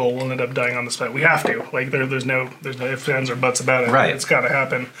know, we'll end up dying on this planet. We have to. Like, there's no ifs, ands, or buts about it. Right. It's got to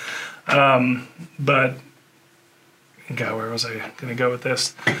happen. But, God, where was I going to go with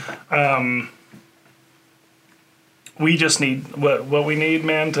this? We just need what we need,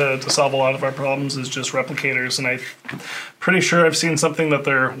 man, to solve a lot of our problems is just replicators, and I'm pretty sure I've seen something that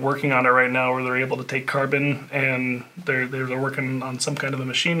they're working on it right now, where they're able to take carbon, and they're working on some kind of a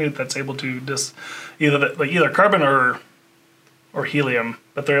machine that's able to either carbon or helium,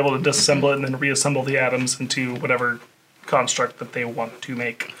 but they're able to disassemble it and then reassemble the atoms into whatever construct that they want to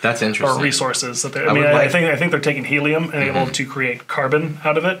make. That's interesting. Or resources that I think they're taking helium and able to create carbon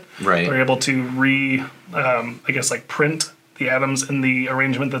out of it. Right. They're able to print the atoms in the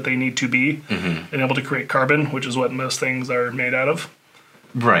arrangement that they need to be, and able to create carbon, which is what most things are made out of.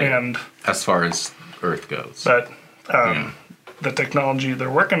 Right. And as far as Earth goes. But the technology, they're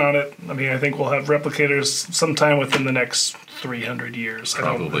working on it. I mean, I think we'll have replicators sometime within the next 300 years.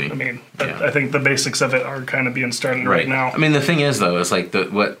 Probably. I think the basics of it are kind of being started right now. I mean, the thing is, though, is like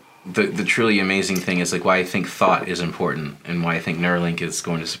the truly amazing thing is, like, why I think thought is important, and why I think Neuralink is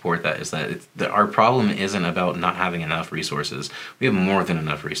going to support that, is that our problem isn't about not having enough resources. We have more than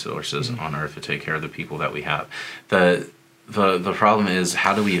enough resources on Earth to take care of the people that we have. The problem is,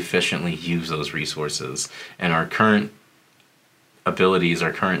 how do we efficiently use those resources? And our current abilities,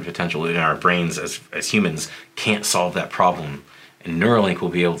 our current potential in our brains as humans can't solve that problem. And Neuralink will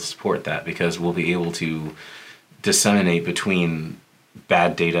be able to support that, because we'll be able to disseminate between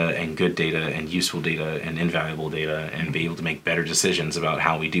bad data and good data and useful data and invaluable data, and be able to make better decisions about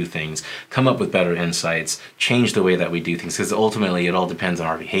how we do things, come up with better insights, change the way that we do things, because ultimately it all depends on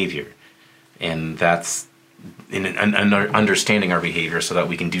our behavior. And that's in understanding our behavior so that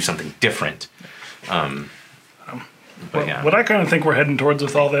we can do something different. What I kind of think we're heading towards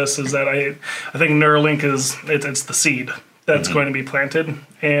with all this is that I think Neuralink it's the seed that's going to be planted,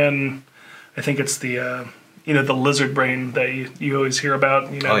 and I think it's the the lizard brain that you always hear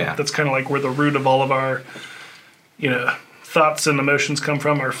about. That's kind of like where the root of all of our thoughts and emotions come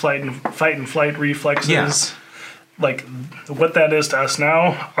from. Our fight and flight reflexes. Yeah. Like, what that is to us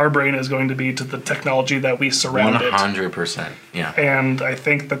now, our brain is going to be to the technology that we surround it. 100%. Yeah. And I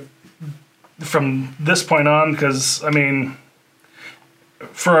think that from this point on, because, I mean,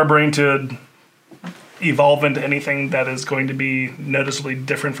 for our brain to evolve into anything that is going to be noticeably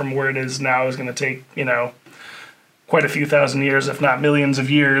different from where it is now is going to take, quite a few thousand years, if not millions of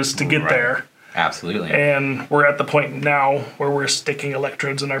years, to get there. Absolutely. And we're at the point now where we're sticking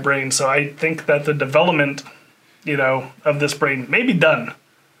electrodes in our brain. So I think that the development, of this brain may be done.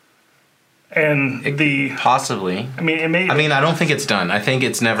 And possibly. I mean, it may. I mean, I don't think it's done. I think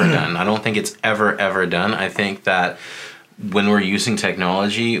it's never done. I don't think it's ever done. I think that when we're using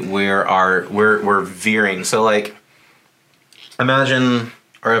technology, we're veering. So, like, imagine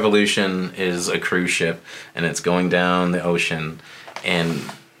our evolution is a cruise ship, and it's going down the ocean, and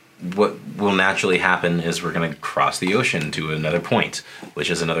what will naturally happen is we're going to cross the ocean to another point, which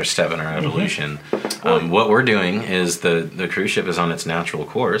is another step in our evolution. What we're doing is the cruise ship is on its natural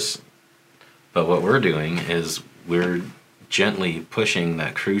course, but what we're doing is we're gently pushing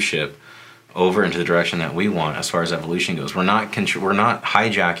that cruise ship over into the direction that we want as far as evolution goes. We're not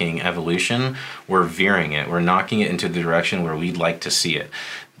hijacking evolution, we're veering it. We're knocking it into the direction where we'd like to see it.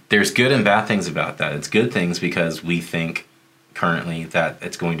 There's good and bad things about that. It's good things because we think currently that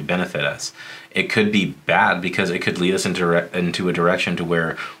it's going to benefit us. It could be bad because it could lead us into a direction to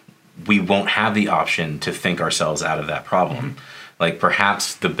where we won't have the option to think ourselves out of that problem. Like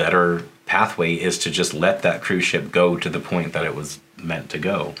perhaps the better pathway is to just let that cruise ship go to the point that it was meant to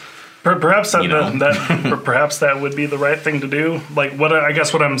go. Perhaps perhaps that would be the right thing to do. Like what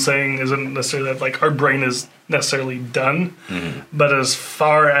I'm saying isn't necessarily that like our brain is necessarily done, but as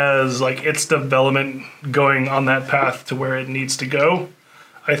far as like its development going on that path to where it needs to go,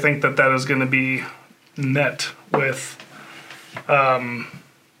 I think that is going to be met with,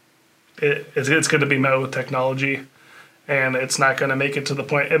 it's going to be met with technology, and it's not going to make it to the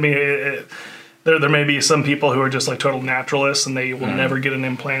point. I mean, There may be some people who are just like total naturalists and they will never get an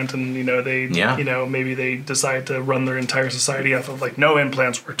implant, and maybe they decide to run their entire society off of like no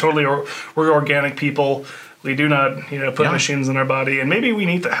implants. We're organic people. We do not put machines in our body, and maybe we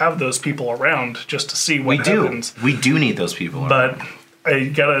need to have those people around just to see what happens. We do need those people around. But I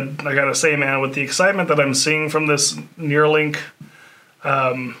gotta say, man, with the excitement that I'm seeing from this Neuralink,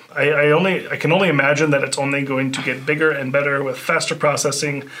 I can only imagine that it's only going to get bigger and better with faster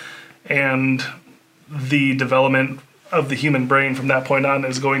processing. And the development of the human brain from that point on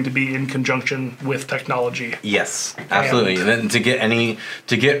is going to be in conjunction with technology. Yes, absolutely. And then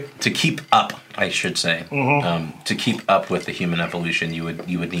to keep up, I should say, to keep up with the human evolution, you would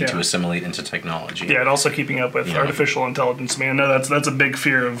need to assimilate into technology. Yeah, and also keeping up with artificial intelligence. I mean, I know that's a big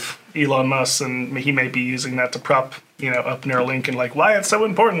fear of Elon Musk, and he may be using that to prop up Neuralink, and like why it's so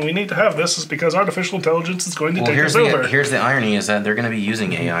important. We need to have this is because artificial intelligence is going to take us over. Here's the irony: is that they're going to be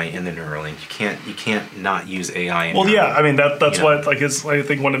using AI in the Neuralink. You can't not use AI. In Neuralink. Yeah, I mean that's what like his. I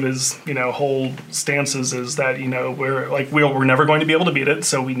think one of his whole stances is that we're never going to be able to beat it,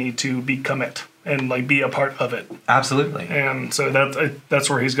 so we need to become it and like be a part of it. Absolutely. And so that's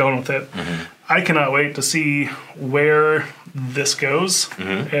where he's going with it. I cannot wait to see where this goes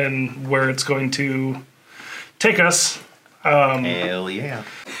and where it's going to take us. Hell yeah.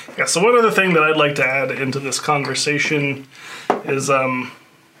 Yeah, so one other thing that I'd like to add into this conversation is a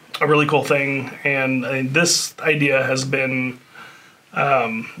really cool thing, and this idea has been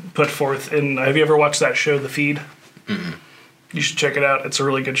put forth in, have you ever watched that show, The Feed? Mm-mm. You should check it out. It's a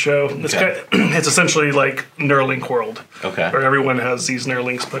really good show. It's essentially like Neuralink World, where everyone has these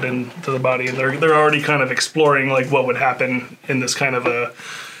Neuralinks put into the body, and they're already kind of exploring like what would happen in this kind of a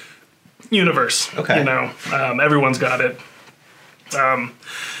universe. Everyone's got it.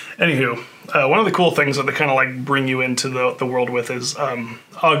 Anywho, one of the cool things that they kind of like bring you into the world with is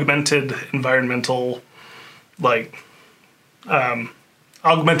augmented environmental,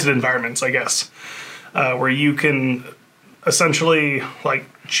 augmented environments, I guess, where you can essentially like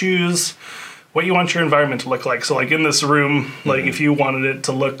choose what you want your environment to look like. So like in this room, like if you wanted it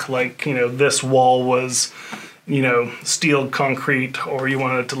to look like, this wall was, steel concrete, or you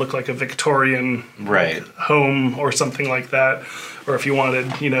wanted it to look like a Victorian home or something like that. Or if you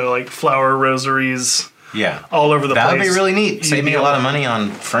wanted, like flower rosaries all over the place. That would be really neat. Save me a lot of money on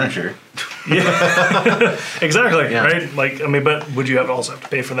furniture. Yeah, exactly, right? Like, I mean, but would you also have to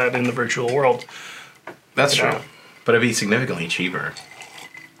pay for that in the virtual world? That's true. But it'd be significantly cheaper.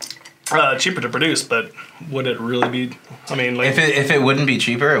 Cheaper to produce, but would it really be? I mean, like if it wouldn't be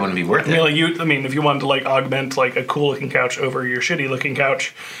cheaper, it wouldn't be worth it. I mean, if you wanted to like augment like a cool looking couch over your shitty looking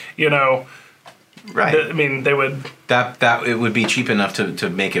couch, right? I mean, they would that it would be cheap enough to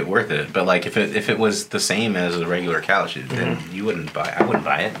make it worth it. But like if it was the same as a regular couch, then you wouldn't buy it. I wouldn't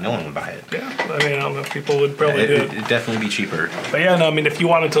buy it. No one would buy it. Yeah, I mean, I don't know if people would probably do it. It'd definitely be cheaper. But yeah, no, I mean, if you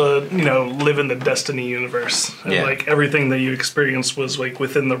wanted to, live in the Destiny universe, and like everything that you experienced was like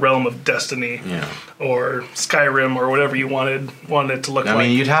within the realm of Destiny, or Skyrim, or whatever you wanted it to look like. I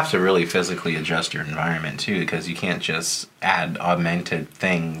mean, you'd have to really physically adjust your environment too, because you can't just add augmented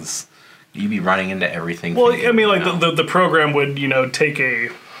things. You'd be running into everything. Well, I mean, like the program would, take a,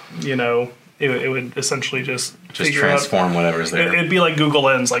 it would essentially just transform whatever's there. It'd be like Google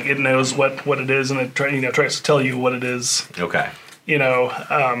Lens, like it knows what it is, and it tries to tell you what it is. Okay.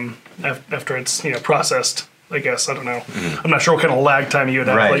 After it's processed I guess. I don't know. I'm not sure what kind of lag time you would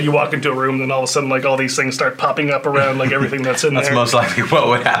have. Right. Like you walk into a room, then all of a sudden, like all these things start popping up around, like everything that's in That's there. most likely what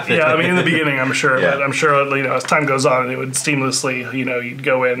would happen. Yeah, I mean, in the beginning, I'm sure, Yeah. but I'm sure, as time goes on, it would seamlessly, you'd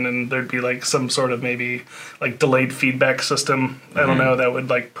go in and there'd be like some sort of maybe like delayed feedback system. I don't know, that would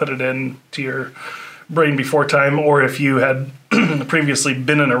like put it in to your brain before time, or if you had previously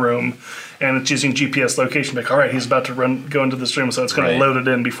been in a room and it's using GPS location, like, all right, he's about to go into this room, so it's going Right. to load it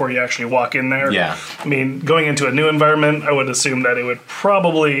in before you actually walk in there. Yeah. I mean, going into a new environment, I would assume that it would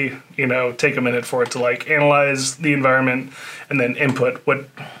probably, take a minute for it to like analyze the environment and then input what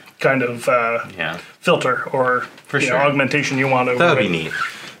kind of Yeah. filter or For sure. augmentation you want over That would it. be neat.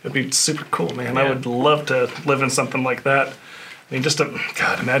 It'd be super cool, man. Yeah. I would love to live in something like that. I mean,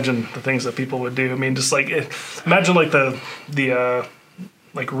 God, imagine the things that people would do. I mean, just like, imagine like the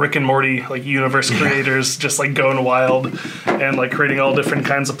like Rick and Morty, like universe creators just like going wild and like creating all different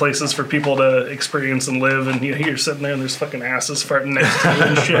kinds of places for people to experience and live. And you're sitting there and there's fucking asses farting next to you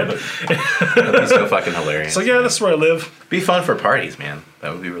and shit. That'd be so fucking hilarious. So yeah, this is where I live. Be fun for parties, man.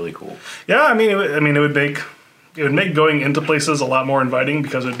 That would be really cool. Yeah, I mean, it would make going into places a lot more inviting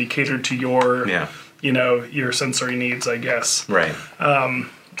because it would be catered to your, Yeah. your sensory needs, I guess. Right. And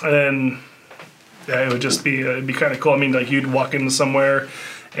then it would just be it'd be kind of cool. I mean, like you'd walk into somewhere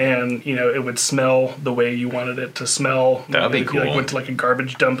and it would smell the way you wanted it to smell. That would be If you, cool. like went to like a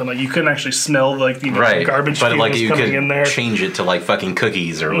garbage dump and like you couldn't actually smell like some Right. garbage But like fumes you coming could in there. change it to like fucking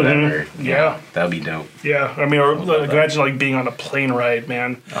cookies or whatever. Yeah. That would be dope. Yeah, I mean, or like, imagine like being on a plane ride,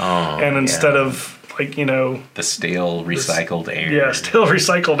 man, Oh. and instead yeah. of like the stale recycled air. yeah, still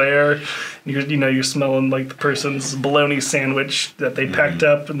recycled air. You're smelling like the person's bologna sandwich that they packed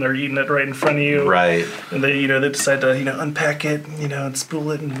up and they're eating it right in front of you. Right. And they they decide to unpack it, and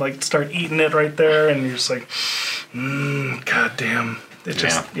spool it and like start eating it right there, and you're just like, god damn. It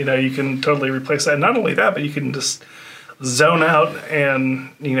just you can totally replace that. Not only that, but you can just zone out and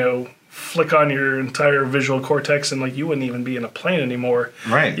flick on your entire visual cortex, and like you wouldn't even be in a plane anymore.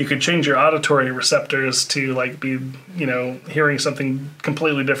 Right. You could change your auditory receptors to like be hearing something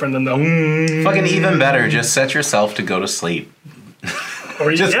completely different than the Fucking even better. Just set yourself to go to sleep.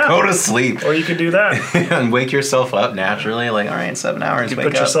 or you, Just go to sleep or you could do that. and wake yourself up naturally. Like, all right, 7 hours. You wake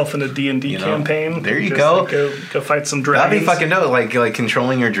put up. yourself in a D&D campaign. There you Just, go. like, go fight some dragons. That'd be fucking dope. Like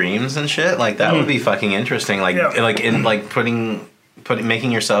controlling your dreams and shit. Like that would be fucking interesting. Like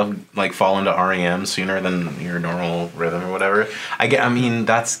making yourself like fall into REM sooner than your normal rhythm or whatever. I mean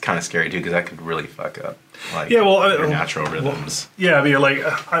that's kind of scary too because that could really fuck up like your natural rhythms. Yeah,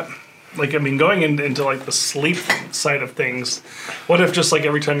 I mean, going into like the sleep side of things. What if just like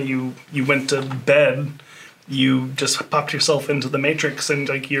every time you went to bed, you just popped yourself into the Matrix and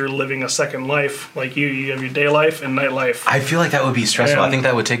like you're living a second life? Like you have your day life and night life. I feel like that would be stressful. Yeah. I think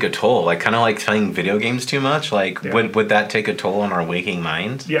that would take a toll. Like kind of like playing video games too much. Like would that take a toll on our waking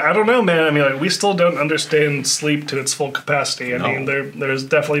mind? Yeah, I don't know, man. I mean, like we still don't understand sleep to its full capacity. I mean, there's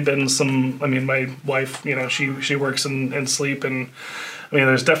definitely been some. I mean, my wife, she works in sleep, and I mean,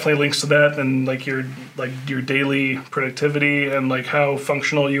 there's definitely links to that, and like your daily productivity and like how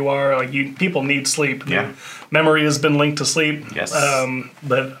functional you are. Like people need sleep. Yeah. Memory has been linked to sleep. Yes.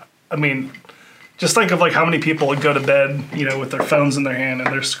 But I mean, just think of like how many people would go to bed, with their phones in their hand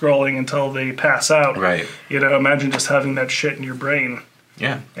and they're scrolling until they pass out. Right. Imagine just having that shit in your brain.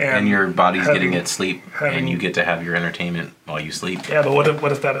 Yeah. And And your body's having- getting its sleep, and you get to have your entertainment while you sleep. Yeah, but what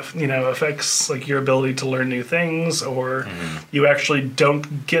if that affects like your ability to learn new things, or you actually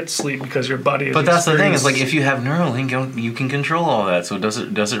don't get sleep because your body is. But that's the thing is like experienced- if you have Neuralink, you can control all that. So does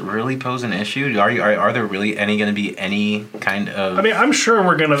it really pose an issue? Are there really going to be any kind of? I mean, I'm sure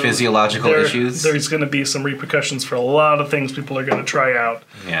we're gonna physiological issues? There's gonna be some repercussions for a lot of things people are gonna try out.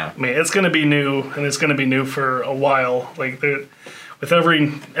 Yeah. I mean, it's gonna be new, and it's gonna be new for a while. Like with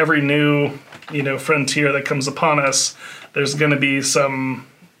every new frontier that comes upon us, there's gonna be some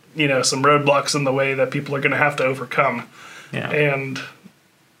roadblocks in the way that people are gonna have to overcome. Yeah. And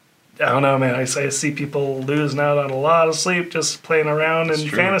I don't know, man. I see people losing out on a lot of sleep just playing around in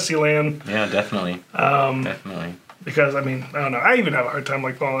true. Fantasyland. Yeah, definitely. Definitely. Because I mean, I don't know. I even have a hard time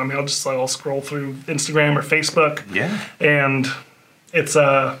I'll scroll through Instagram or Facebook, Yeah. and it's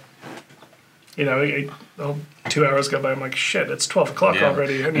 2 hours go by. I'm like, shit, it's 12 o'clock Yeah.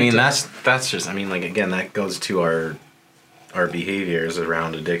 already. I mean, that's just. I mean, like again, that goes to our behaviors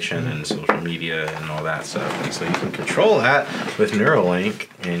around addiction and social media and all that stuff. And so you can control that with Neuralink,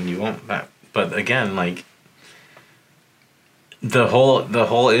 and you won't that. But again, like the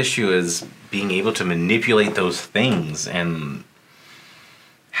whole issue is being able to manipulate those things and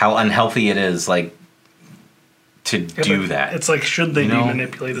how unhealthy it is, like to do that. It's like, should they be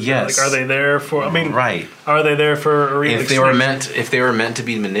manipulated? Yes. Like, are they there for? I mean, right. Are they there for a real? If they were meant to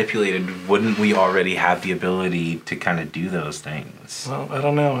be manipulated, wouldn't we already have the ability to kind of do those things? Well, I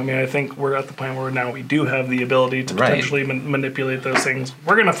don't know. I mean, I think we're at the point where now we do have the ability to potentially manipulate those things.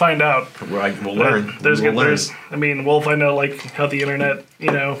 We're gonna find out. Right. We'll learn. I mean, we'll find out like how the internet,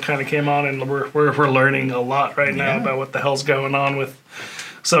 kind of came on, and we're learning a lot right now about what the hell's going on with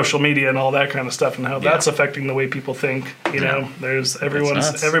social media and all that kind of stuff, and how that's affecting the way people think. There's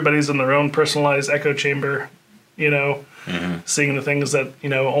everybody's in their own personalized echo chamber. Seeing the things that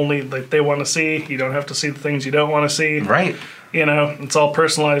only like they want to see. You don't have to see the things you don't want to see. Right. It's all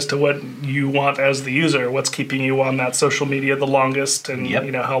personalized to what you want as the user. What's keeping you on that social media the longest, and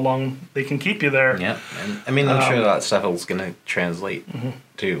how long they can keep you there. Yeah, and I mean, I'm sure that stuff is going to translate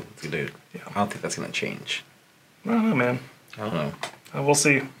too. Dude, I don't think that's going to change. I don't know, man. I don't know. We'll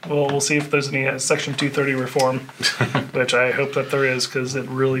see. We'll see if there's any Section 230 reform, which I hope that there is, because it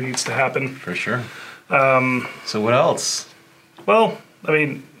really needs to happen. For sure. So what else? Well, I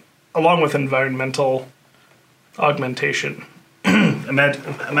mean, along with environmental augmentation,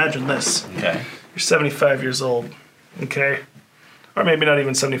 imagine this. Okay. You're 75 years old, okay? Or maybe not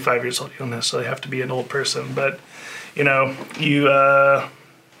even 75 years old. You don't necessarily have to be an old person, but,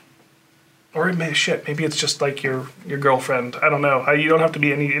 or maybe it's just like your girlfriend. I don't know. You don't have to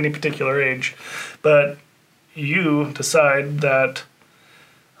be any particular age, but you decide that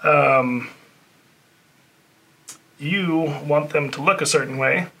you want them to look a certain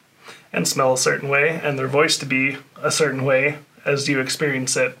way and smell a certain way and their voice to be a certain way as you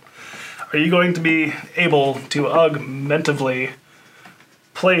experience it. Are you going to be able to augmentatively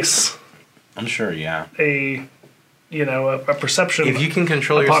place a perception? If you can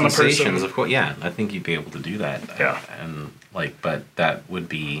control your sensations, of course, I think you'd be able to do that. Yeah. And but that would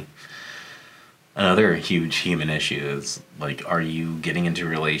be another huge human issue is like, are you getting into a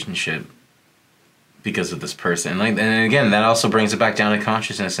relationship because of this person? And again, that also brings it back down to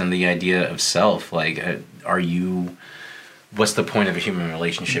consciousness and the idea of self. Like, what's the point of a human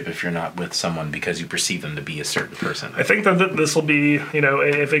relationship if you're not with someone because you perceive them to be a certain person? I think that this will be,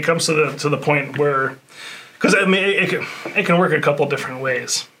 if it comes to the point where, because I mean, it can work a couple different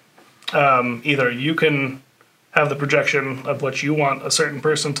ways. Either you can have the projection of what you want a certain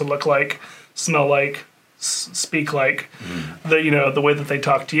person to look like, smell like, speak like. The way that they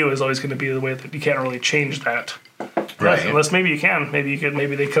talk to you is always going to be the way that you can't really change that. Right. Unless maybe you can. Maybe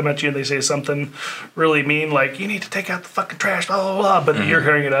they come at you and they say something really mean, like, you need to take out the fucking trash, blah, blah, blah. But you're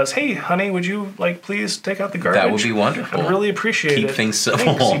hearing it as, hey, honey, would you, please take out the garbage? That would be wonderful. I'd really appreciate it. Keep things simple.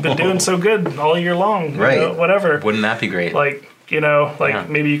 Thanks. You've been doing so good all year long. Right. Whatever. Wouldn't that be great?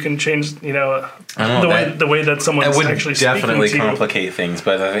 Maybe you can change, the way that someone's actually speaking to you. It would definitely complicate things,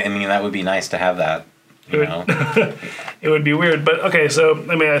 but I mean, that would be nice to have that. It would be weird, but okay. So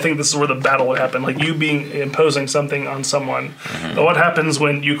I mean, I think this is where the battle would happen. Like you imposing something on someone. But what happens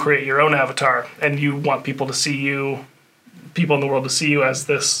when you create your own avatar and you want people to see you, people in the world to see you as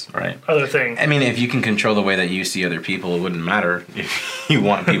this other thing? I mean, if you can control the way that you see other people, it wouldn't matter if you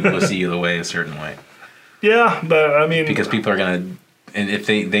want people to see you the way a certain way. Yeah, but I mean, because people are gonna, and if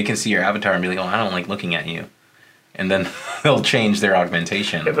they can see your avatar and be like, oh, I don't like looking at you. And then they'll change their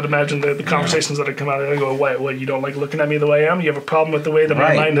augmentation. Yeah, but imagine the conversations that come out. They go, "What? You don't like looking at me the way I am? You have a problem with the way that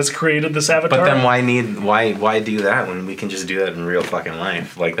my mind has created this avatar?" But then why do that when we can just do that in real fucking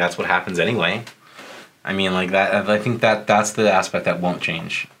life? Like that's what happens anyway. I mean, like that. I think that's the aspect that won't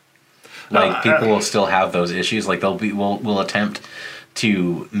change. Like people will still have those issues. Like we'll attempt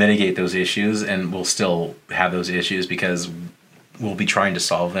to mitigate those issues, and we'll still have those issues because we'll be trying to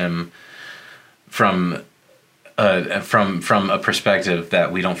solve them from a perspective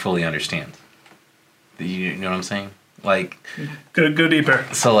that we don't fully understand. You know what I'm saying? Like, go deeper.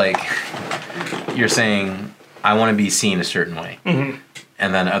 So, like, you're saying, I want to be seen a certain way,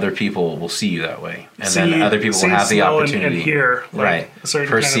 and then other people will see you that way, and then other people will have the opportunity and hear, a certain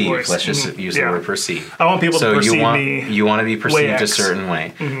perceive. Kind of voice. Let's just use the word perceive. I want people to perceive me. You want to be perceived a certain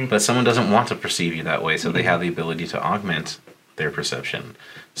way, Mm-hmm. but someone doesn't want to perceive you that way, so they have the ability to augment their perception.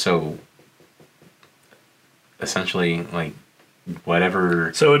 So essentially, like,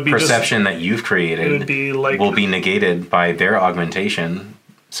 whatever perception that you've created will be negated by their augmentation.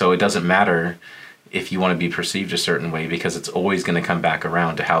 So it doesn't matter if you want to be perceived a certain way, because it's always going to come back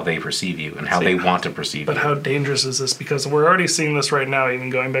around to how they perceive you and how they want to perceive you. But how dangerous is this? Because we're already seeing this right now, even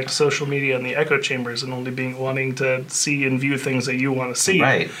going back to social media and the echo chambers and only wanting to see and view things that you want to see.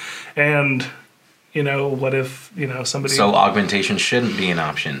 Right. And, what if, somebody... So augmentation shouldn't be an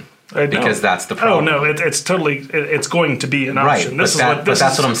option. because that's the problem. Oh no, it's totally it's going to be an option. Right, but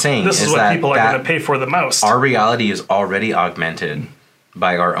that's what I'm saying. This is what people are going to pay for the most. Our reality is already augmented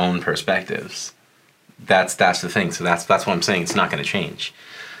by our own perspectives. That's the thing. So that's what I'm saying. It's not going to change.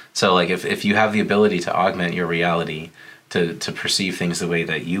 So like if you have the ability to augment your reality to perceive things the way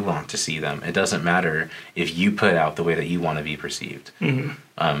that you want to see them, it doesn't matter if you put out the way that you want to be perceived.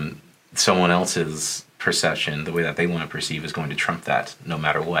 Someone else's perception, the way that they want to perceive, is going to trump that no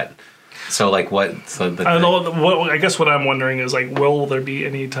matter what. So like what? So I guess what I'm wondering is like, will there be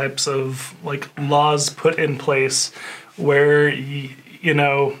any types of like laws put in place where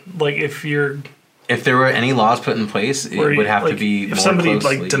like if there were any laws put in place, it would have to be if more somebody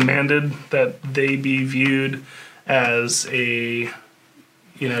closely. like demanded that they be viewed as a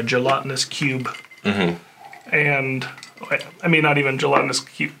gelatinous cube, and I mean not even gelatinous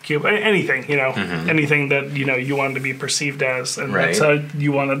cube, anything anything that you wanted to be perceived as, and right. that's how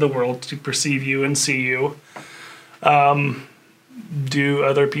you wanted the world to perceive you and see you. Do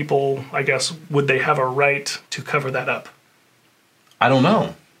other people, I guess, would they have a right to cover that up? I don't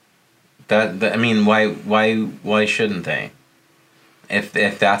know. That I mean, why shouldn't they?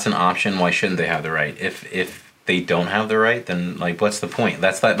 If that's an option, why shouldn't they have the right? If they don't have the right, then like what's the point?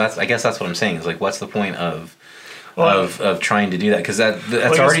 That's I guess that's what I'm saying. Is like what's the point of trying to do that? Because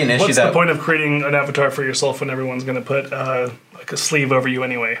that's already an issue. What's the point of creating an avatar for yourself when everyone's going to put like a sleeve over you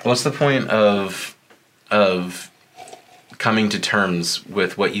anyway? What's the point of coming to terms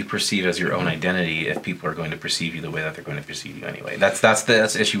with what you perceive as your own identity if people are going to perceive you the way that they're going to perceive you anyway? That's the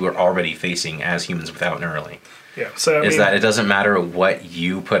issue we're already facing as humans without Neuralink. Yeah. So that it doesn't matter what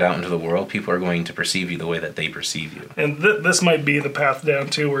you put out into the world, people are going to perceive you the way that they perceive you. And this might be the path down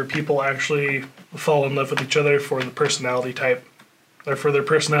to where people actually fall in love with each other for the personality type, or for their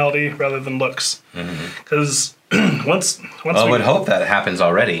personality rather than looks. Because once I would hope that happens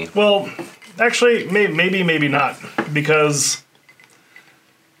already. Well, actually, maybe not, because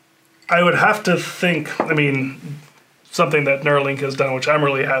I would have to think. I mean, something that Neuralink has done, which I'm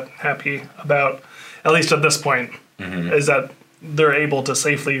really happy about, at least at this point, is that they're able to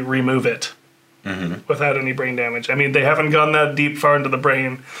safely remove it without any brain damage. I mean, they haven't gone that deep far into the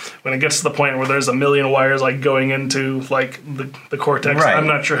brain. When it gets to the point where there's a million wires like going into like the cortex, right. I'm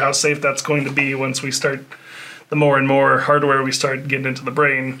not sure how safe that's going to be once we start. The more and more hardware we start getting into the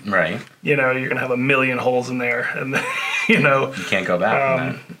brain, right? You're gonna have a million holes in there, and you can't go back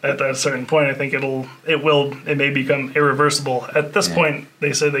from that. At that certain point, I think it may become irreversible. At this point,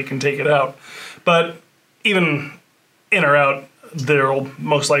 they say they can take it out, but even in or out, there'll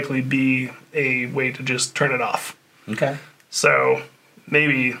most likely be a way to just turn it off. Okay. So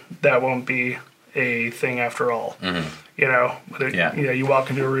maybe that won't be a thing after all. But you walk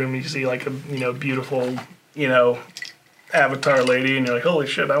into a room, you see like a beautiful avatar lady, and you're like, holy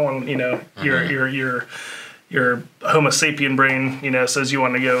shit, I want your Homo sapien brain says you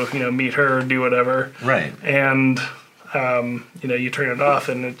want to go meet her or do whatever, right? And you turn it off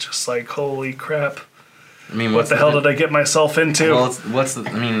and it's just like, holy crap, I mean, what the hell did I get myself into? Well,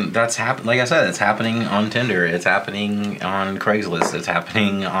 that's like I said, it's happening on Tinder, it's happening on Craigslist, it's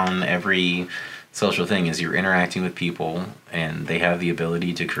happening on every social thing. Is you're interacting with people and they have the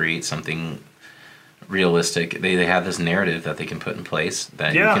ability to create something realistic. They have this narrative that they can put in place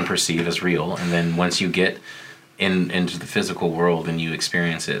that you can perceive as real, and then once you get into the physical world and you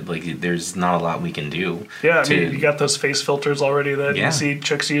experience it, like there's not a lot we can do. Yeah, I mean, you got those face filters already that you see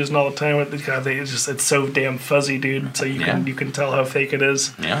chicks using all the time. God, it's so damn fuzzy, dude. So you can tell how fake it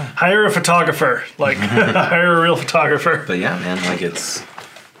is. Yeah, hire a photographer, like hire a real photographer. But yeah, man, like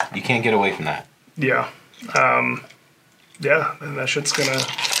you can't get away from that. Yeah. Yeah, and that shit's gonna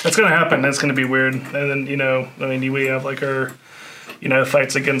happen. That's gonna be weird. And then, we have like our,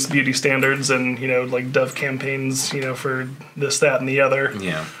 fights against beauty standards and, like Dove campaigns, for this, that, and the other.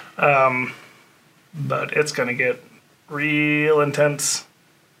 Yeah. But it's gonna get real intense.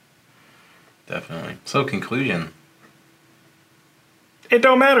 Definitely. So conclusion. It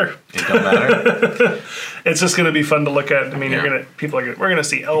don't matter. It don't matter. It's just gonna be fun to look at. I mean, we're gonna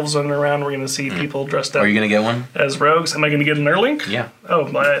see elves running around. We're gonna see people dressed up. Are you gonna get one as rogues? Am I gonna get an Neuralink? Yeah. Oh,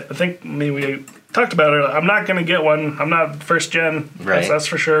 I think we talked about it. I'm not gonna get one. I'm not first gen. Right. That's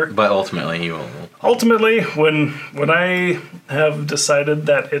for sure. But ultimately, you will. Ultimately, when I have decided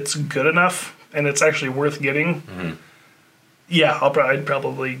that it's good enough and it's actually worth getting, I'd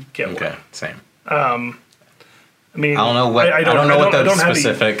probably get one. Okay. Same. I mean, I don't know what I don't know what the I don't have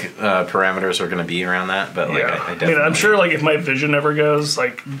specific parameters are going to be around that, but like yeah. I definitely. I'm sure like if my vision ever goes,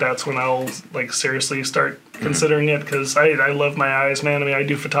 like that's when I'll like seriously start considering it because I love my eyes, man. I mean, I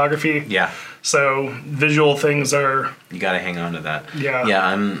do photography. Yeah. So visual things are. You got to hang on to that. Yeah. Yeah,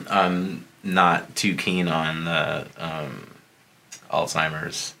 I'm not too keen on the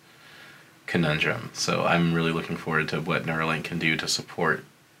Alzheimer's conundrum, so I'm really looking forward to what Neuralink can do to support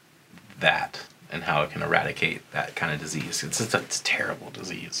that and how it can eradicate that kind of disease. It's a terrible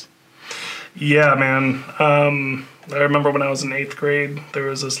disease. Yeah, man. I remember when I was in 8th grade, there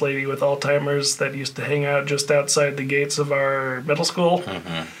was this lady with Alzheimer's that used to hang out just outside the gates of our middle school.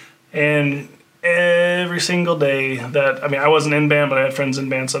 Mm-hmm. And every single day that, I mean, I wasn't in band, but I had friends in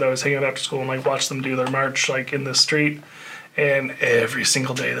band, so I'd always hang out after school and like watch them do their march like in the street. And every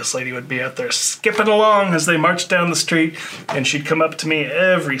single day, this lady would be out there skipping along as they marched down the street. And she'd come up to me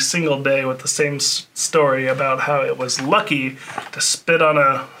every single day with the same story about how it was lucky to spit on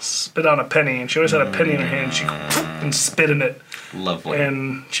a penny. And she always had a penny in her hand. She'd and spit in it. Lovely.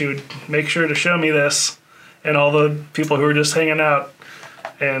 And she would make sure to show me this. And all the people who were just hanging out.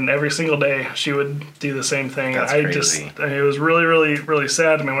 And every single day, she would do the same thing. That's and crazy. It was really, really, really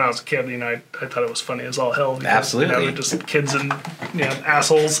sad. I mean, when I was a kid, I thought it was funny as all hell. Because, Absolutely. they're just kids and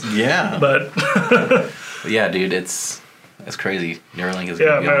assholes. Yeah. But yeah, dude, it's crazy. Neuralink is yeah,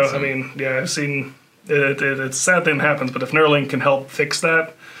 gonna be no, awesome. I mean, yeah, I've seen it. It's a sad thing that happens, but if Neuralink can help fix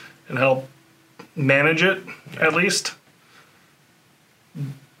that and help manage it, at least,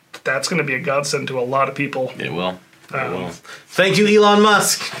 that's going to be a godsend to a lot of people. It will. It will. Thank you, Elon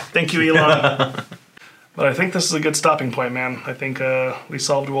Musk. Thank you, Elon. But I think this is a good stopping point, man. I think we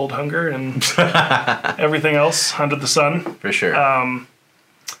solved world hunger and everything else under the sun. For sure. And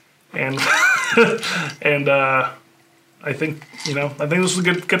and I think this was a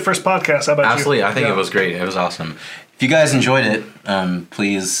good first podcast. How about you? Absolutely. I think Yeah. it was great. It was awesome. If you guys enjoyed it,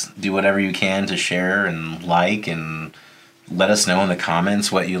 please do whatever you can to share and like and let us know in the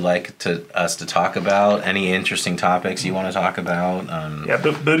comments what you'd like us to talk about, any interesting topics you want to talk about. Yeah,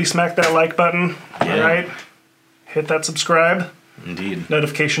 booty smack that like button. Yeah. All right. Hit that subscribe, Indeed.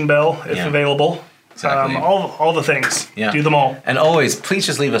 notification bell if Yeah. available. Exactly. All the things. Yeah. Do them all. And always, please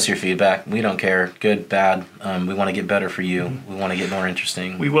just leave us your feedback. We don't care. Good, bad. We want to get better for you. We want to get more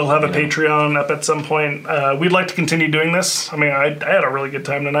interesting. We will have a You know. Patreon up at some point. We'd like to continue doing this. I mean, I had a really good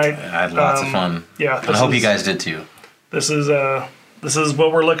time tonight. I had lots of fun. Yeah. And I hope you guys did too. This is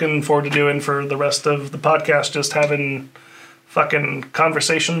what we're looking forward to doing for the rest of the podcast. Just having fucking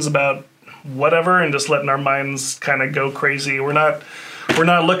conversations about whatever and just letting our minds kind of go crazy. We're not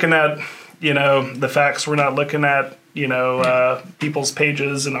looking at the facts. We're not looking at people's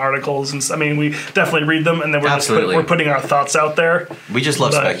pages and articles and I mean we definitely read them and then we're putting our thoughts out there. We just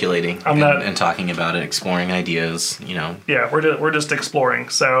love But speculating and talking about it, exploring ideas. Yeah, we're just exploring.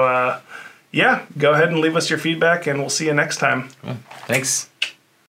 So yeah, go ahead and leave us your feedback and we'll see you next time. Cool. Thanks.